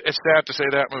fantastic. It's sad to say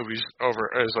that movie's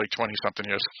over. It's like 20-something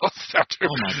years old. Oh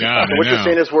my God! What you're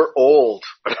saying is we're old.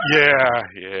 Yeah.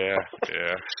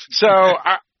 So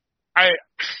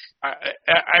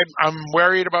I'm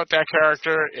worried about that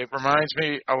character. It reminds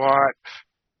me a lot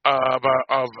of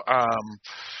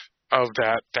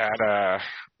that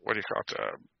what do you call it?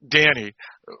 Danny,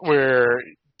 where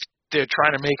they're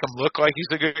trying to make him look like he's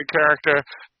a good character,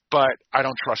 but I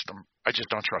don't trust him. I just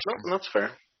don't trust him. That's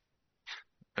fair.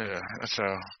 Yeah, so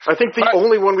I think the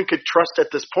only one we could trust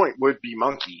at this point would be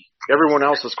Monkey. Everyone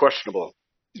else is questionable.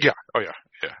 Yeah. Oh yeah.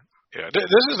 Yeah.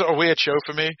 This is a weird show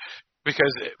for me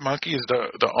because Monkey is the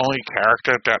only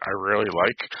character that I really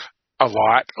like a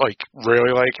lot,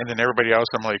 and then everybody else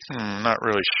I'm like, not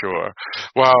really sure.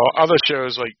 While other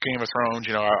shows like Game of Thrones,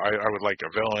 I would like a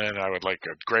villain, I would like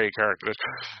a gray character.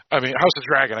 I mean, House of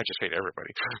Dragon, I just hate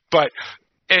everybody. But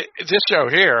this show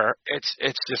here, it's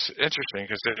just interesting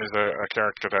because it is a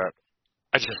character that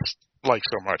I just like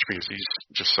so much because he's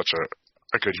just such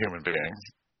a good human being.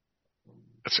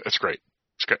 It's great.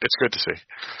 It's good to see.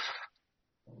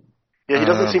 Yeah, he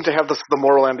doesn't seem to have the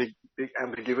moral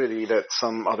ambiguity that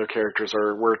some other characters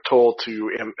we're told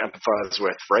to empathize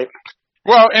with, right?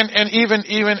 Well, and even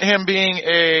him being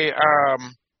a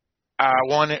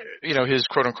one, his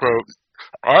quote unquote,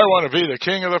 I want to be the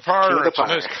king of the pirates.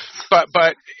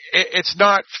 But it's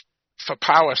not for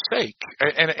power's sake,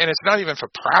 and it's not even for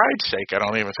pride's sake.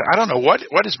 I don't know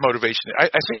what his motivation. I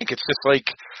think it's just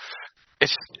like.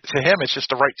 To him, it's just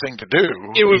the right thing to do.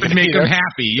 It would make him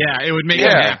happy. Yeah, it would make him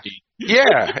happy.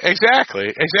 Yeah, exactly.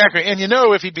 And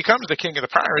if he becomes the king of the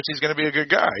pirates, he's going to be a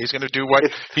good guy. He's going to do what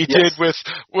he did with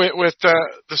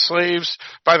the slaves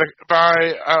by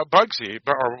Bugsy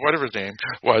or whatever his name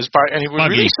was. And he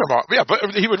would release them all. Yeah, but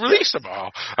he would release them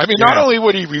all. I mean, not only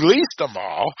would he release them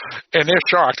all, and they're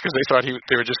shocked because they thought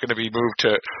they were just going to be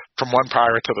moved from one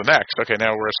pirate to the next. Okay,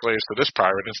 now we're slaves to this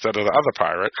pirate instead of the other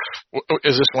pirate.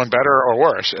 Is this one better or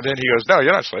worse? And then he goes, no,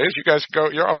 you're not slaves. You guys go.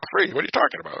 You're all free. What are you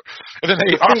talking about? And then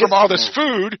they offer him all this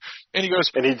food, and he goes,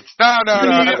 no, you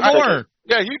need it more.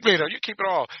 Yeah, you keep it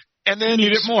all. And then you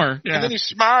need it more. Yeah. And then he's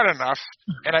smart enough,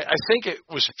 and I think it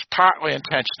was partly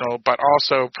intentional, but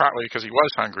also partly because he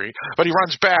was hungry. But he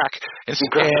runs back and he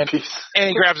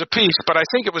grabs a piece. But I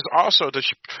think it was also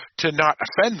to not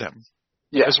offend them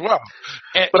as well.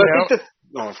 And, but I think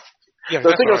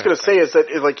the thing I was going to say is that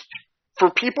for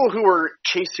people who are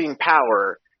chasing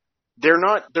power,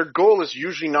 their goal is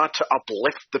usually not to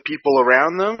uplift the people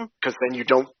around them, because then you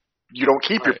don't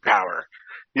keep your power.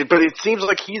 But it seems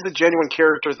like he's a genuine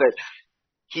character that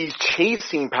he's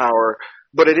chasing power,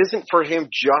 but it isn't for him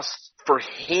just for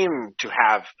him to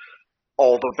have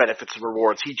all the benefits and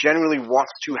rewards. He genuinely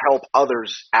wants to help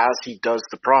others as he does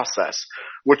the process,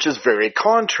 which is very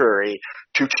contrary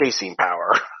to chasing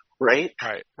power, right?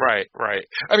 Right.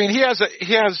 I mean, he has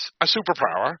a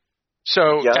superpower.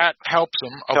 So that helps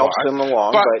him a lot. Helps him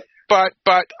along, but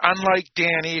unlike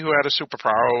Danny, who had a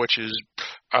superpower, which is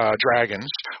dragons,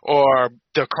 or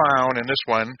the clown in this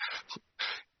one,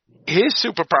 his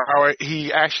superpower,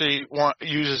 he actually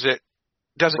uses it.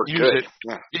 Doesn't use it.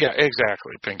 Yeah,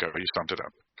 exactly. Bingo, you summed it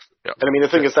up. Yeah. And I mean, the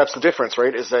thing is, that's the difference,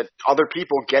 right? Is that other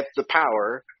people get the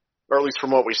power, or at least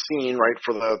from what we've seen, right?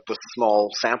 For the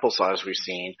small sample size we've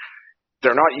seen,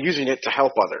 they're not using it to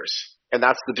help others. And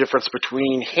that's the difference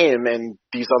between him and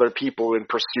these other people in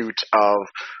pursuit of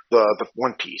the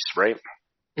One Piece, right?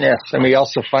 Yes, and we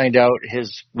also find out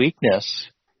his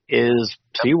weakness is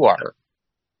seawater.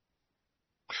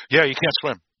 Yeah, you can't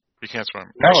swim.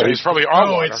 Actually, he's probably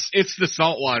on water. It's the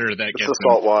salt water that gets the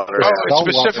salt water. Oh,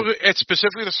 it's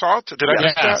specifically the salt? Did I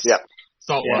miss that? Yeah.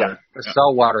 Salt water. The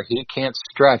salt water. He can't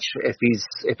stretch if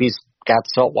he's got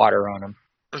salt water on him.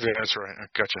 Yeah, that's right.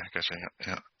 Gotcha.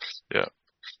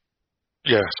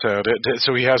 Yeah.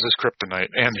 So he has his kryptonite,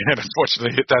 and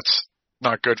unfortunately, that's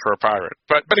not good for a pirate.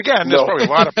 But again, there's probably a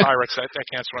lot of pirates that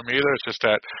can't swim either. It's just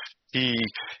that he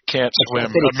can't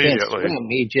swim immediately.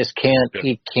 He just can't.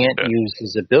 He can't use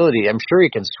his ability. I'm sure he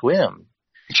can swim.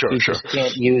 Sure. Just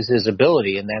can't use his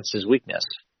ability, and that's his weakness.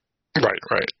 Right.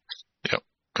 Yep.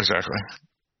 Exactly.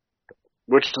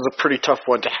 Which is a pretty tough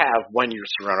one to have when you're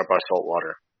surrounded by salt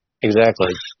water.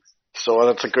 Exactly. So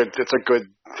it's a good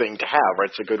thing to have, right?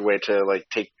 It's a good way to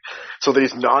so that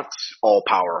he's not all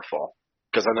powerful,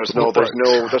 because then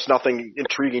there's nothing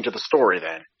intriguing to the story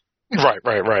then. Right.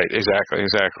 Exactly.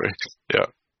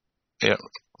 Yeah.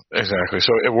 Exactly.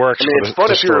 So it works. I mean, it's fun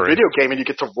if you're a video game and you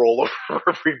get to roll over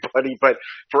everybody, but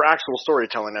for actual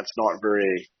storytelling, that's not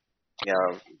very,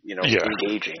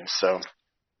 engaging. So.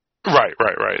 Right.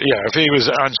 Yeah, if he was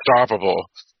unstoppable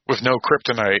with no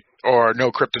kryptonite, or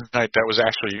no kryptonite that was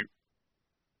actually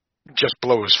just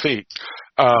below his feet,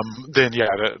 then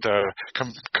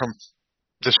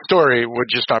the story would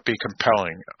just not be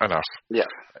compelling enough. Yeah.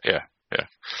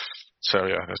 So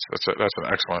that's an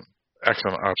excellent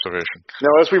observation.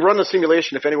 Now, as we run the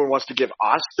simulation, if anyone wants to give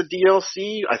us the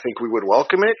DLC, I think we would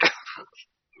welcome it,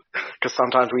 because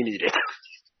sometimes we need it.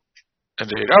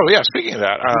 Indeed. Oh, yeah, speaking of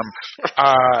that,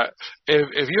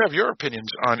 if you have your opinions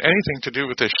on anything to do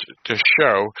with this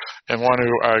show and want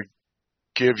to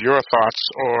give your thoughts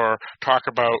or talk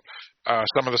about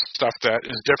some of the stuff that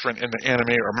is different in the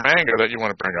anime or manga that you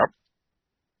want to bring up,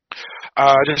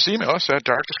 just email us at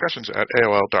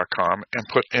darkdiscussions@aol.com and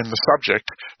put in the subject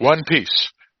One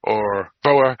Piece or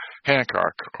Boa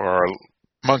Hancock or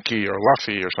Monkey or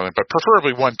Luffy or something, but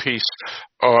preferably One Piece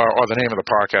or the name of the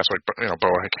podcast, like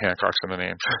Boa Hancock's in the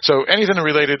name. So anything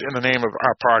related in the name of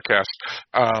our podcast,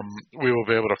 we will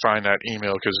be able to find that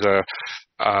email because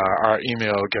our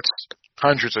email gets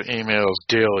hundreds of emails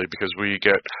daily because we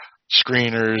get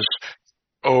screeners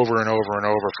over and over and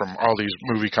over from all these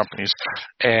movie companies,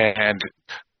 and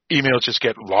emails just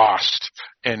get lost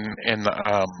in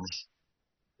the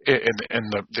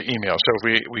email. So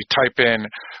if we type in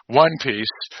One Piece,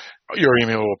 your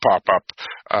email will pop up,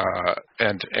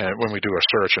 and when we do a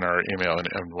search in our email,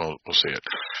 and we'll see it,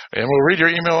 and we'll read your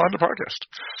email on the podcast.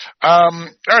 All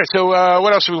right. So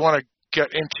what else do we want to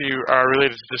get into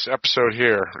related to this episode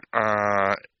here?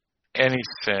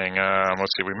 Anything?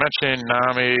 Let's see. We mentioned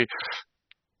Nami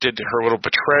did her little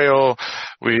betrayal.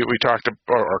 We talked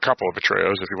about, or a couple of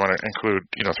betrayals, if you want to include,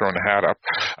 throwing the hat up.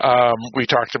 We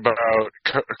talked about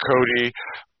Cody.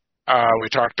 We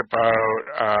talked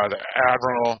about the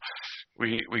Admiral.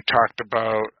 We talked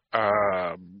about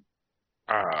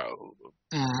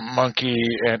Monkey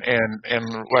and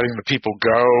letting the people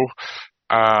go,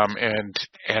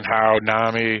 and how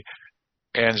Nami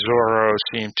and Zoro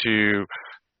seem to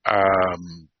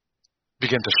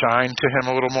begin to shine to him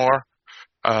a little more.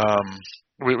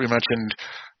 We mentioned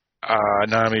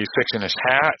Nami fixing his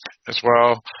hat as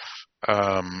well.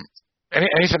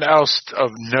 Anything else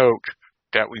of note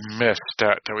that we missed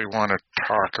that we want to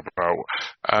talk about?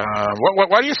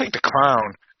 Why do you think the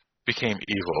clown became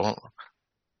evil?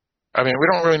 I mean, we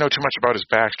don't really know too much about his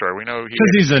backstory. We know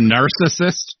because he's a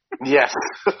narcissist. Yes.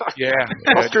 Yeah.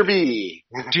 Mr. B.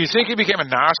 Do you think he became a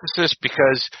narcissist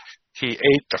because he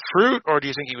ate the fruit, or do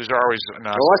you think he was always a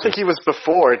narcissist? Well, I think he was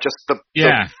before.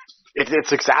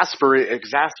 It's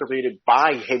exacerbated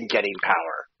by him getting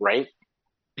power, right?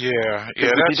 Yeah.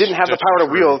 If he didn't have the power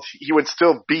to wield, he would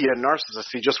still be a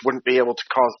narcissist. He just wouldn't be able to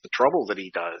cause the trouble that he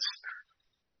does.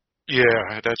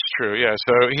 Yeah, that's true. Yeah,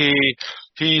 so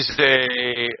he's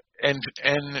a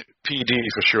NPD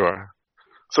for sure.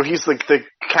 So he's like the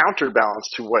counterbalance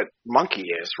to what Monkey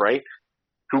is, right?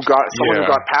 Who got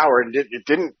power, and it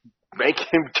didn't make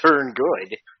him turn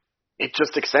good. It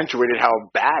just accentuated how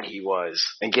bad he was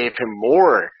and gave him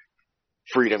more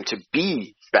freedom to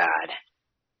be bad.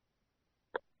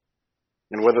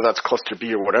 And whether that's cluster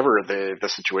B or whatever the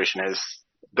situation is,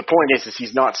 the point is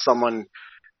he's not someone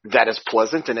that is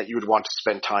pleasant and that you would want to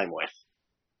spend time with.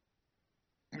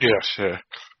 Yes, yeah.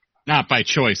 Not by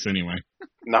choice, anyway.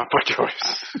 Not by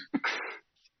choice.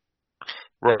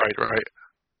 Right.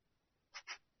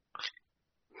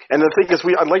 And the thing is,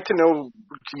 I'd like to know,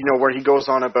 where he goes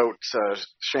on about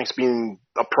Shanks being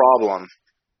a problem.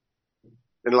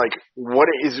 And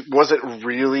was it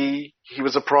really he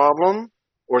was a problem?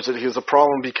 Or is it he was a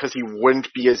problem because he wouldn't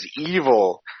be as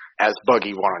evil as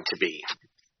Buggy wanted to be?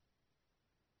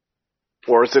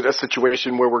 Or is it a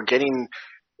situation where we're getting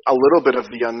a little bit of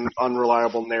the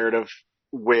unreliable narrative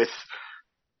with,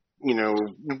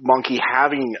 Monkey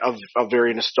having a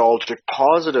very nostalgic,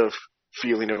 positive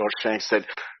feeling about Shanks that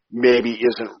maybe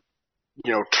isn't,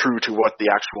 true to what the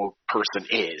actual person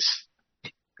is.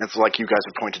 It's like you guys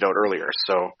have pointed out earlier.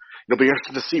 So it'll be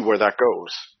interesting to see where that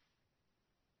goes.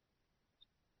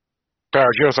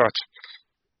 Barrett, your thoughts?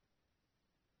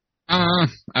 I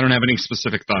don't have any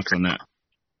specific thoughts on that.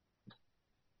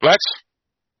 Lex?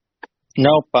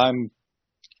 Nope, I'm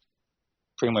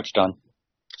pretty much done.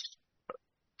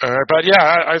 But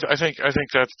yeah, I think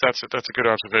that's a good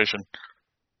observation,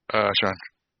 Sean.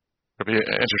 It'll be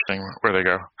interesting where they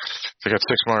go. They got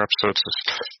 6 more episodes,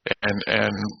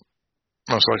 and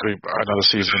most likely another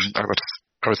season. I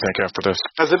would think after this.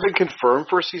 Has it been confirmed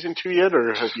for season 2 yet,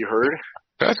 or have you heard?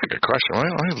 That's a good question. Let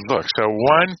me look. So,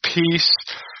 One Piece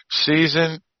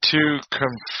season 2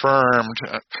 confirmed.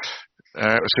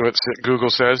 Let's see what Google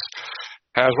says.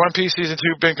 Has One Piece season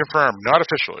 2 been confirmed? Not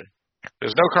officially.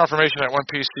 There's no confirmation that One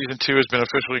Piece season 2 has been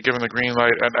officially given the green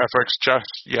light at FX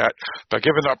just yet. But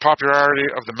given the popularity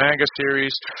of the manga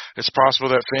series, it's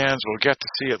possible that fans will get to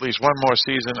see at least one more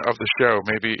season of the show,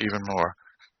 maybe even more.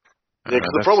 Yeah, because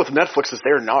the problem with Netflix is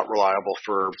they're not reliable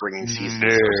for bringing seasons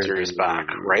of series back,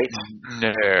 right?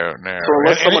 No. So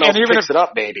unless someone else picks it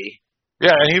up, maybe.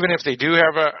 Yeah, and even if they do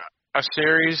have a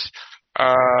series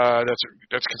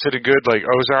that's considered good, like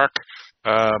Ozark,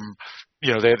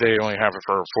 they only have it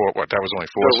for 4. What? That was only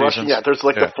 4 seasons. Yeah, there's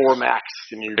the 4 max,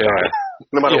 and you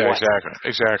no matter what.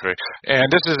 Exactly. And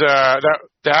this is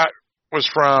that was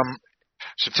from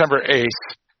September 8th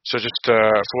So just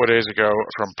 4 days ago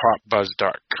from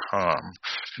popbuzz.com.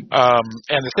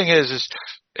 And the thing is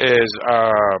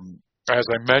as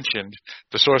I mentioned,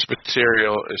 the source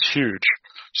material is huge.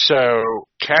 So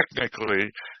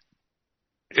technically,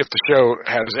 if the show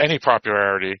has any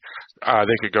popularity,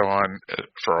 they could go on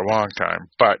for a long time.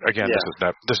 But again,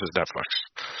 this is Netflix.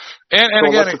 And so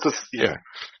again,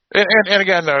 And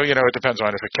again, though, it depends on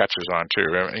if it catches on too.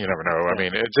 You never know. I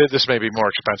mean, this may be more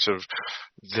expensive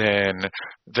than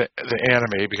the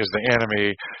anime because the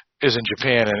anime is in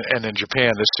Japan, and in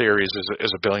Japan, this series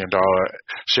is $1 billion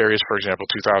series. For example,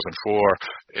 2004,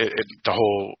 the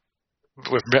whole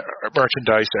with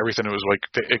merchandise, everything, it was like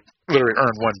it literally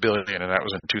earned $1 billion, and that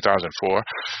was in 2004.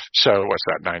 So what's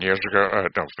that? 9 years ago?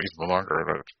 No, even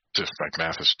longer. Just like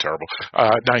math is terrible.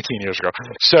 19 years ago.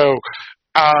 So.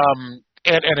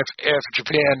 And if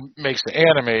Japan makes the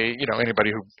anime,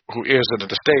 anybody who is in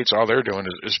the States, all they're doing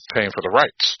is paying for the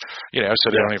rights,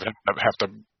 so they don't even have to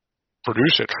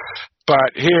produce it.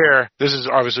 But here, this is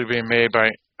obviously being made by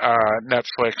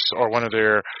Netflix or one of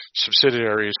their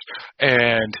subsidiaries,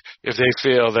 and if they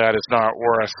feel that it's not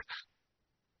worth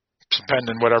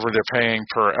spending whatever they're paying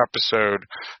per episode,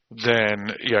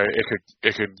 then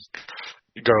it could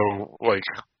go like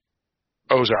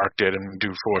Ozark did and do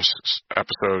 4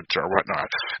 episodes or whatnot.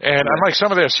 And unlike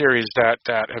some of their series that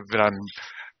have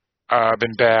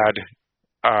been bad,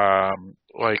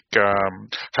 like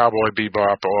Cowboy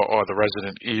Bebop or the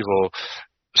Resident Evil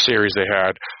series they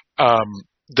had,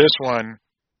 this one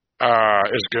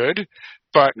is good.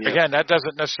 But again, that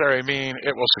doesn't necessarily mean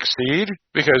it will succeed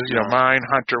because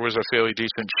Mindhunter was a fairly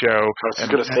decent show. I was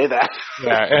going to say that.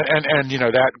 Yeah, and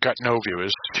that got no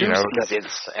viewers. 2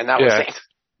 seasons, and that was it.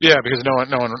 Yeah, because no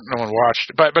one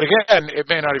watched. But again, it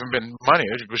may not even been money.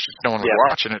 It was just no one was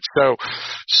watching it. So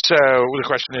the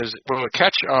question is, will it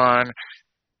catch on?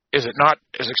 Is it not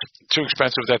too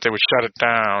expensive that they would shut it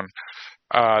down?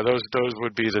 Those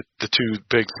would be the 2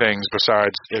 big things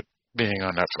besides it being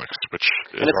on Netflix, which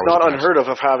is it's not unheard of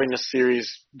having a series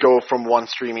go from one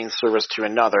streaming service to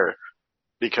another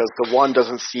because the one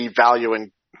doesn't see value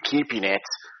in keeping it.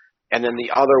 And then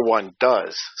the other one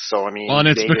does. So, I mean... Well, and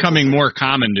it's becoming more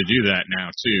common to do that now,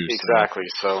 too. Exactly.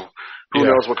 So, who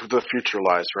knows what the future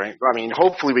lies, right? I mean,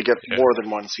 hopefully we get more than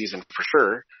one season for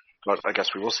sure, but I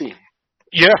guess we will see.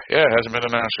 Yeah, it hasn't been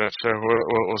announced yet, so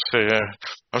we'll see.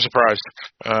 I'm surprised,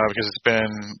 because it's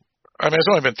been... I mean, it's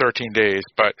only been 13 days,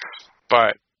 but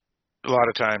a lot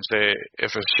of times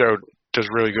if a show does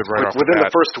really good right off within the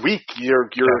bat, the first week, you're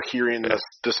hearing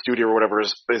the studio or whatever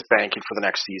is banking for the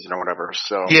next season or whatever.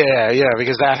 So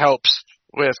because that helps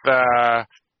with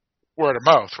word of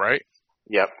mouth, right?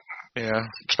 Yep. Yeah,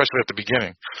 especially at the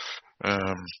beginning.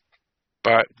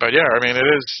 But yeah, I mean,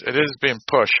 it is being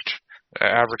pushed.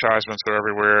 Advertisements are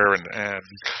everywhere, and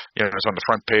it's on the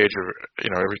front page of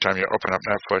every time you open up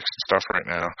Netflix and stuff right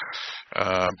now.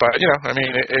 But I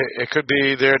mean, it could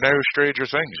be their new Stranger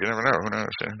Things. You never know. Who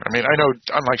knows? I mean, I know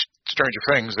unlike Stranger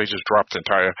Things, they just dropped the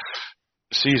entire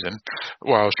season.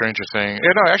 While Stranger Things,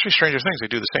 actually Stranger Things, they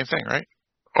do the same thing, right?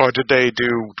 Or did they do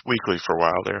weekly for a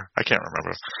while there? I can't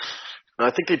remember.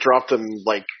 I think they dropped them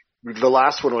like. The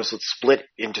last one was split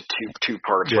into two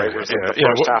parts, right? Where it was the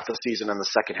first half of the season and the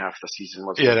second half of the season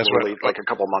was that's like a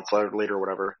couple months later or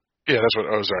whatever. Yeah, that's what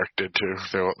Ozark did too.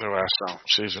 Their last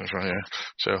season, yeah.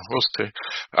 So we'll see.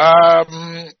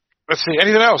 Let's see.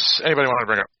 Anything else? Anybody want to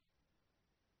bring up?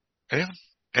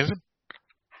 Anything?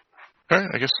 All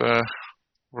right. I guess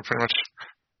we're pretty much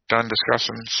done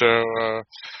discussing. So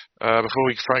before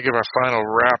we give our final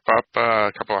wrap up,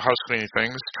 a couple of house cleaning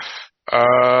things.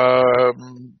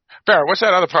 Barrett, what's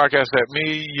that other podcast that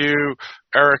me, you,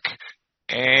 Eric,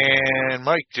 and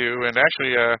Mike do? And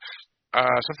actually,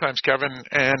 sometimes Kevin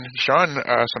and Sean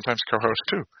sometimes co-host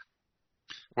too.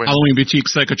 Halloween Boutique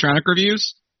Psychotronic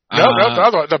Reviews? No,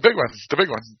 the big one. The big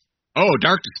one. Oh,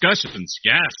 Dark Discussions.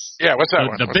 Yes. Yeah, what's that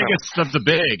one? The biggest of the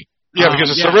big. Yeah,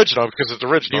 because it's original. Because it's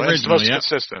original. The original, it's the most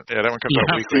consistent. Yeah, that one comes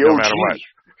out weekly, no matter what.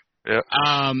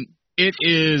 Yeah. It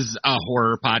is a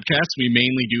horror podcast. We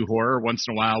mainly do horror. Once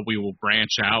in a while, we will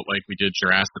branch out, like we did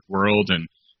Jurassic World and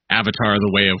Avatar: The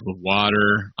Way of the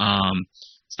Water,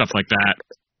 stuff like that.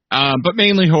 But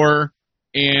mainly horror,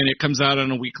 and it comes out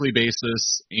on a weekly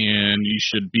basis, and you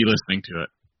should be listening to it.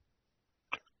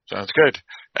 Sounds good.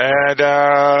 And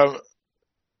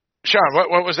Sean,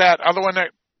 what was that other one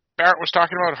that Barrett was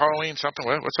talking about? Halloween something?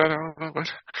 What's that?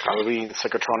 What? Halloween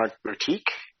Psychotronic Boutique.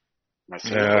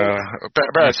 Yeah,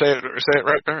 Barrett, say it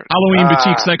right, Barrett. Halloween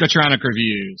Boutique Psychotronic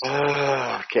Reviews.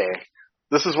 Okay,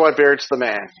 this is why Barrett's the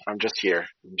man. I'm just here.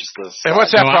 And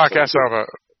what's that podcast all about?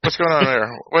 What's going on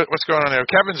there? What's going on there?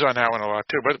 Kevin's on that one a lot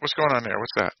too. What's going on there?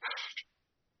 What's that?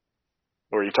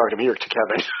 Or are you talking to me or to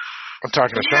Kevin? I'm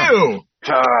talking to Sean.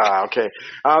 Okay.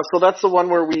 So that's the one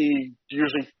where we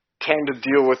usually tend to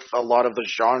deal with a lot of the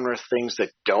genre things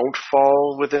that don't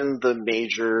fall within the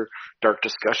major dark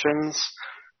discussions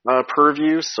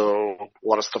purview. So a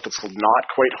lot of stuff that's not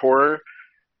quite horror,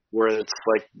 where it's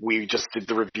like we just did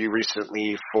the review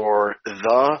recently for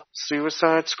The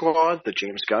Suicide Squad, the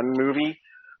James Gunn movie,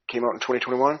 came out in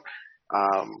 2021.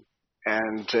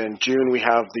 And in June we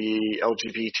have the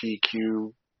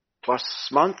LGBTQ plus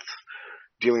month,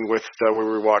 dealing with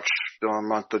where we watch the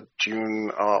month of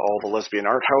June all the lesbian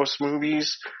art house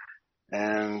movies,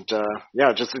 and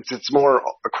just it's more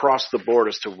across the board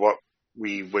as to what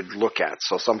we would look at.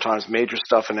 So sometimes major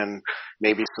stuff, and then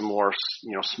maybe some more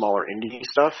smaller indie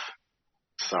stuff.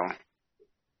 So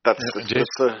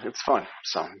it's fun.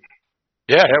 So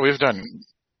yeah, we've done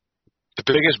the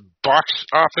biggest box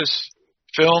office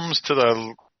films to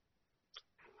the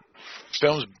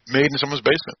films made in someone's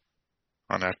basement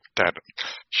on that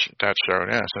show.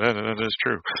 Yeah, so that is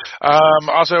true.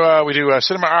 Also, we do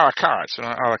cinema a la carte.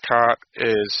 Cinema a la carte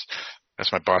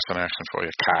that's my Boston accent for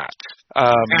you, carte.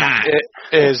 It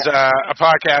is a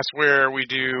podcast where we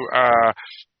do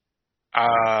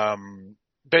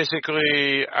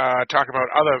basically talk about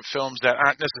other films that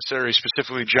aren't necessarily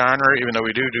specifically genre, even though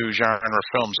we do genre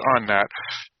films on that.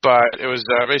 But it was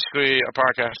basically a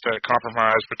podcast that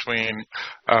compromised between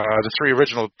the three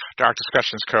original Dark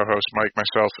Discussions co-hosts, Mike,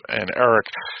 myself, and Eric,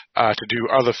 to do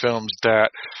other films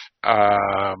that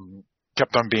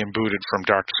kept on being booted from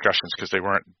Dark Discussions because they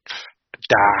weren't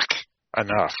dark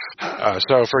enough.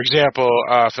 So, for example,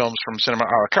 films from Cinema a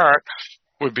la carte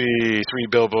would be Three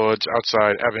Billboards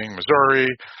Outside Ebbing, Missouri,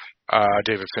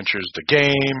 David Fincher's The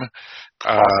Game,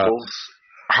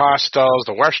 Hostiles,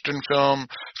 the Western film,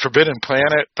 Forbidden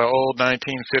Planet, the old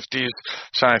 1950s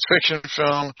science fiction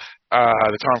film,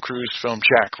 the Tom Cruise film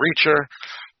Jack Reacher.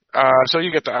 So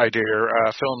you get the idea.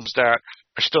 Films that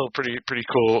are still pretty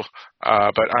cool,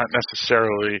 but aren't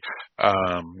necessarily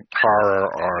horror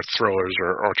or thrillers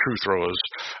or true thrillers.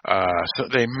 So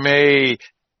they may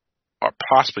or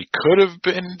possibly could have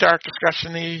been dark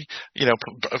discussion-y,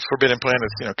 Forbidden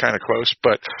Planet, kind of close,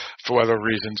 but for whatever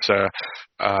reasons,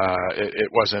 it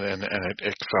wasn't, and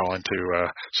it fell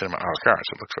into Cinema a la carte,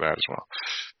 so look for that as well.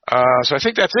 So I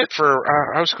think that's it for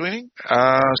house cleaning.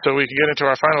 So we can get into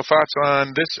our final thoughts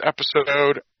on this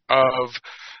episode of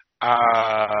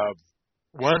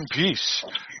One Piece.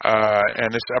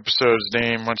 And this episode's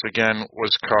name, once again,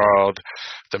 was called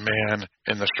The Man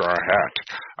in the Straw Hat.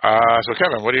 So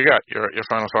Kevin, what do you got? Your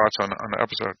final thoughts on the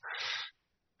episode?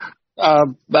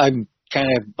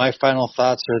 My final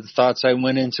thoughts are the thoughts I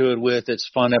went into it with. It's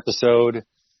a fun episode.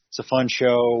 It's a fun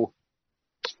show.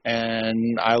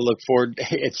 And I look forward.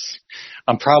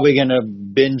 I'm probably going to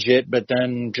binge it, but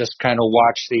then just kind of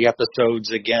watch the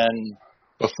episodes again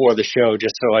before the show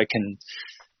just so I can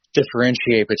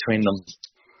differentiate between them.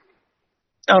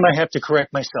 And I have to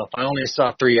correct myself. I only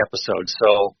saw 3 episodes,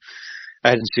 so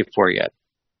I didn't see 4 yet.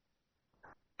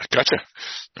 Gotcha.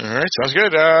 All right, sounds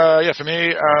good. For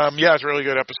me, it's a really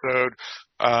good episode.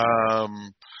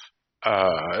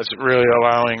 It's really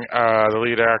allowing the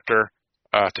lead actor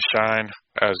to shine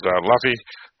as Luffy.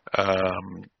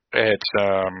 It's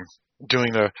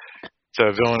doing the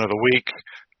villain of the week.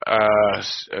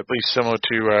 At least similar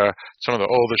to some of the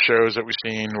older shows that we've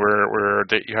seen where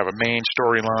you have a main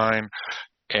storyline,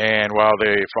 and while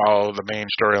they follow the main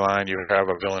storyline, you have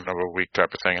a villain of a week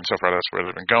type of thing, and so far that's where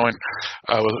they've been going.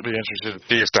 We'll be interested to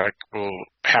see if that will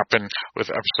happen with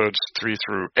episodes 3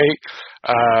 through 8.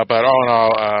 But all in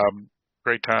all,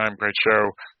 great time, great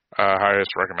show,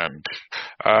 highest recommend.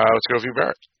 Let's go with you,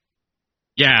 Barrett.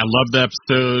 Yeah, I love the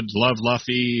episode, love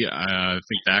Luffy. I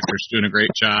think the actor's doing a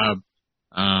great job.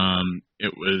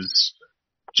 It was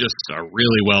just a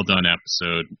really well done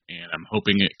episode, and I'm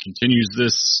hoping it continues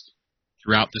this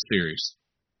throughout the series.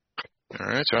 All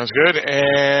right, sounds good.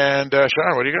 And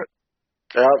Sean, what do you got?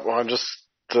 Yeah, well, just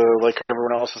like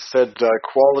everyone else has said,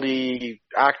 quality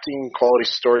acting, quality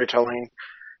storytelling,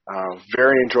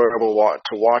 very enjoyable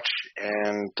to watch,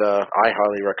 and I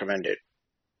highly recommend it.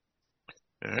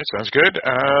 All right, sounds good.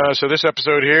 So this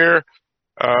episode here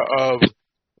of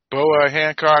Boa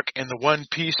Hancock and the One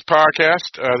Piece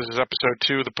podcast. This is episode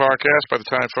 2 of the podcast. By the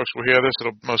time folks will hear this,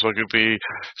 it'll most likely be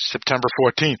September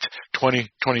 14th,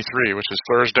 2023, which is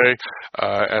Thursday,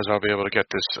 as I'll be able to get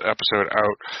this episode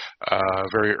out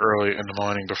very early in the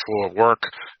morning before work,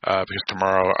 because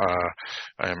tomorrow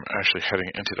I'm actually heading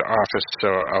into the office, so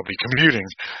I'll be commuting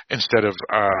instead of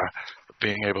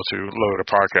being able to load a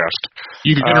podcast.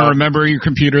 You going to remember your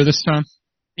computer this time?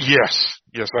 Yes,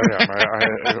 I am.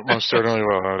 I most certainly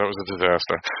will. That was a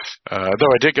disaster.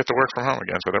 Though I did get to work from home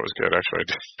again, so that was good. Actually,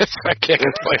 I can't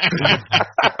complain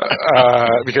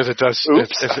because it does.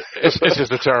 It's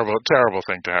just a terrible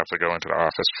thing to have to go into the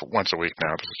office once a week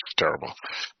now. It's just terrible.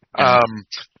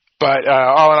 But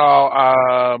all in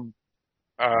all,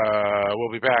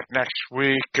 we'll be back next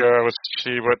week. Let's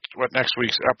see what next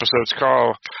week's episode's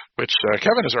called, which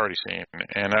Kevin has already seen,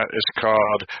 and that is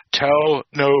called Tell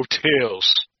No Tales.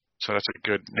 So that's a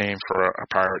good name for a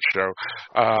pirate show.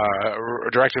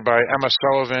 Directed by Emma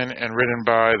Sullivan and written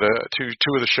by the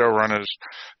two of the showrunners,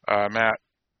 Matt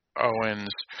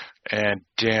Owens and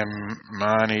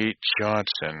Damani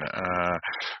Johnson.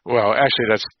 Well, actually,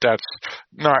 that's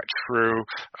not true.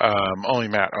 Only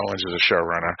Matt Owens is a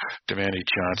showrunner. Damani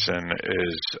Johnson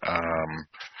is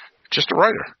just a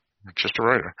writer.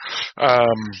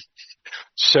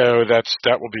 So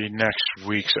that will be next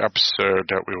week's episode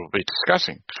that we will be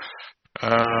discussing. All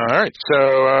right, so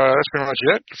that's pretty much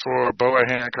it for Boa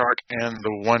Hancock and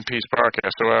the One Piece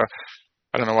podcast. So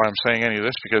I don't know why I'm saying any of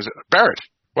this because Barrett,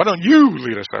 why don't you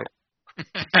lead us out?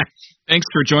 Thanks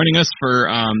for joining us for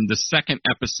the second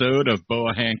episode of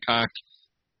Boa Hancock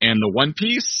and the One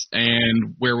Piece,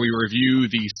 and where we review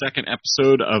the second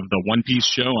episode of the One Piece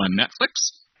show on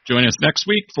Netflix. Join us next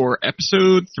week for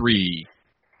episode 3.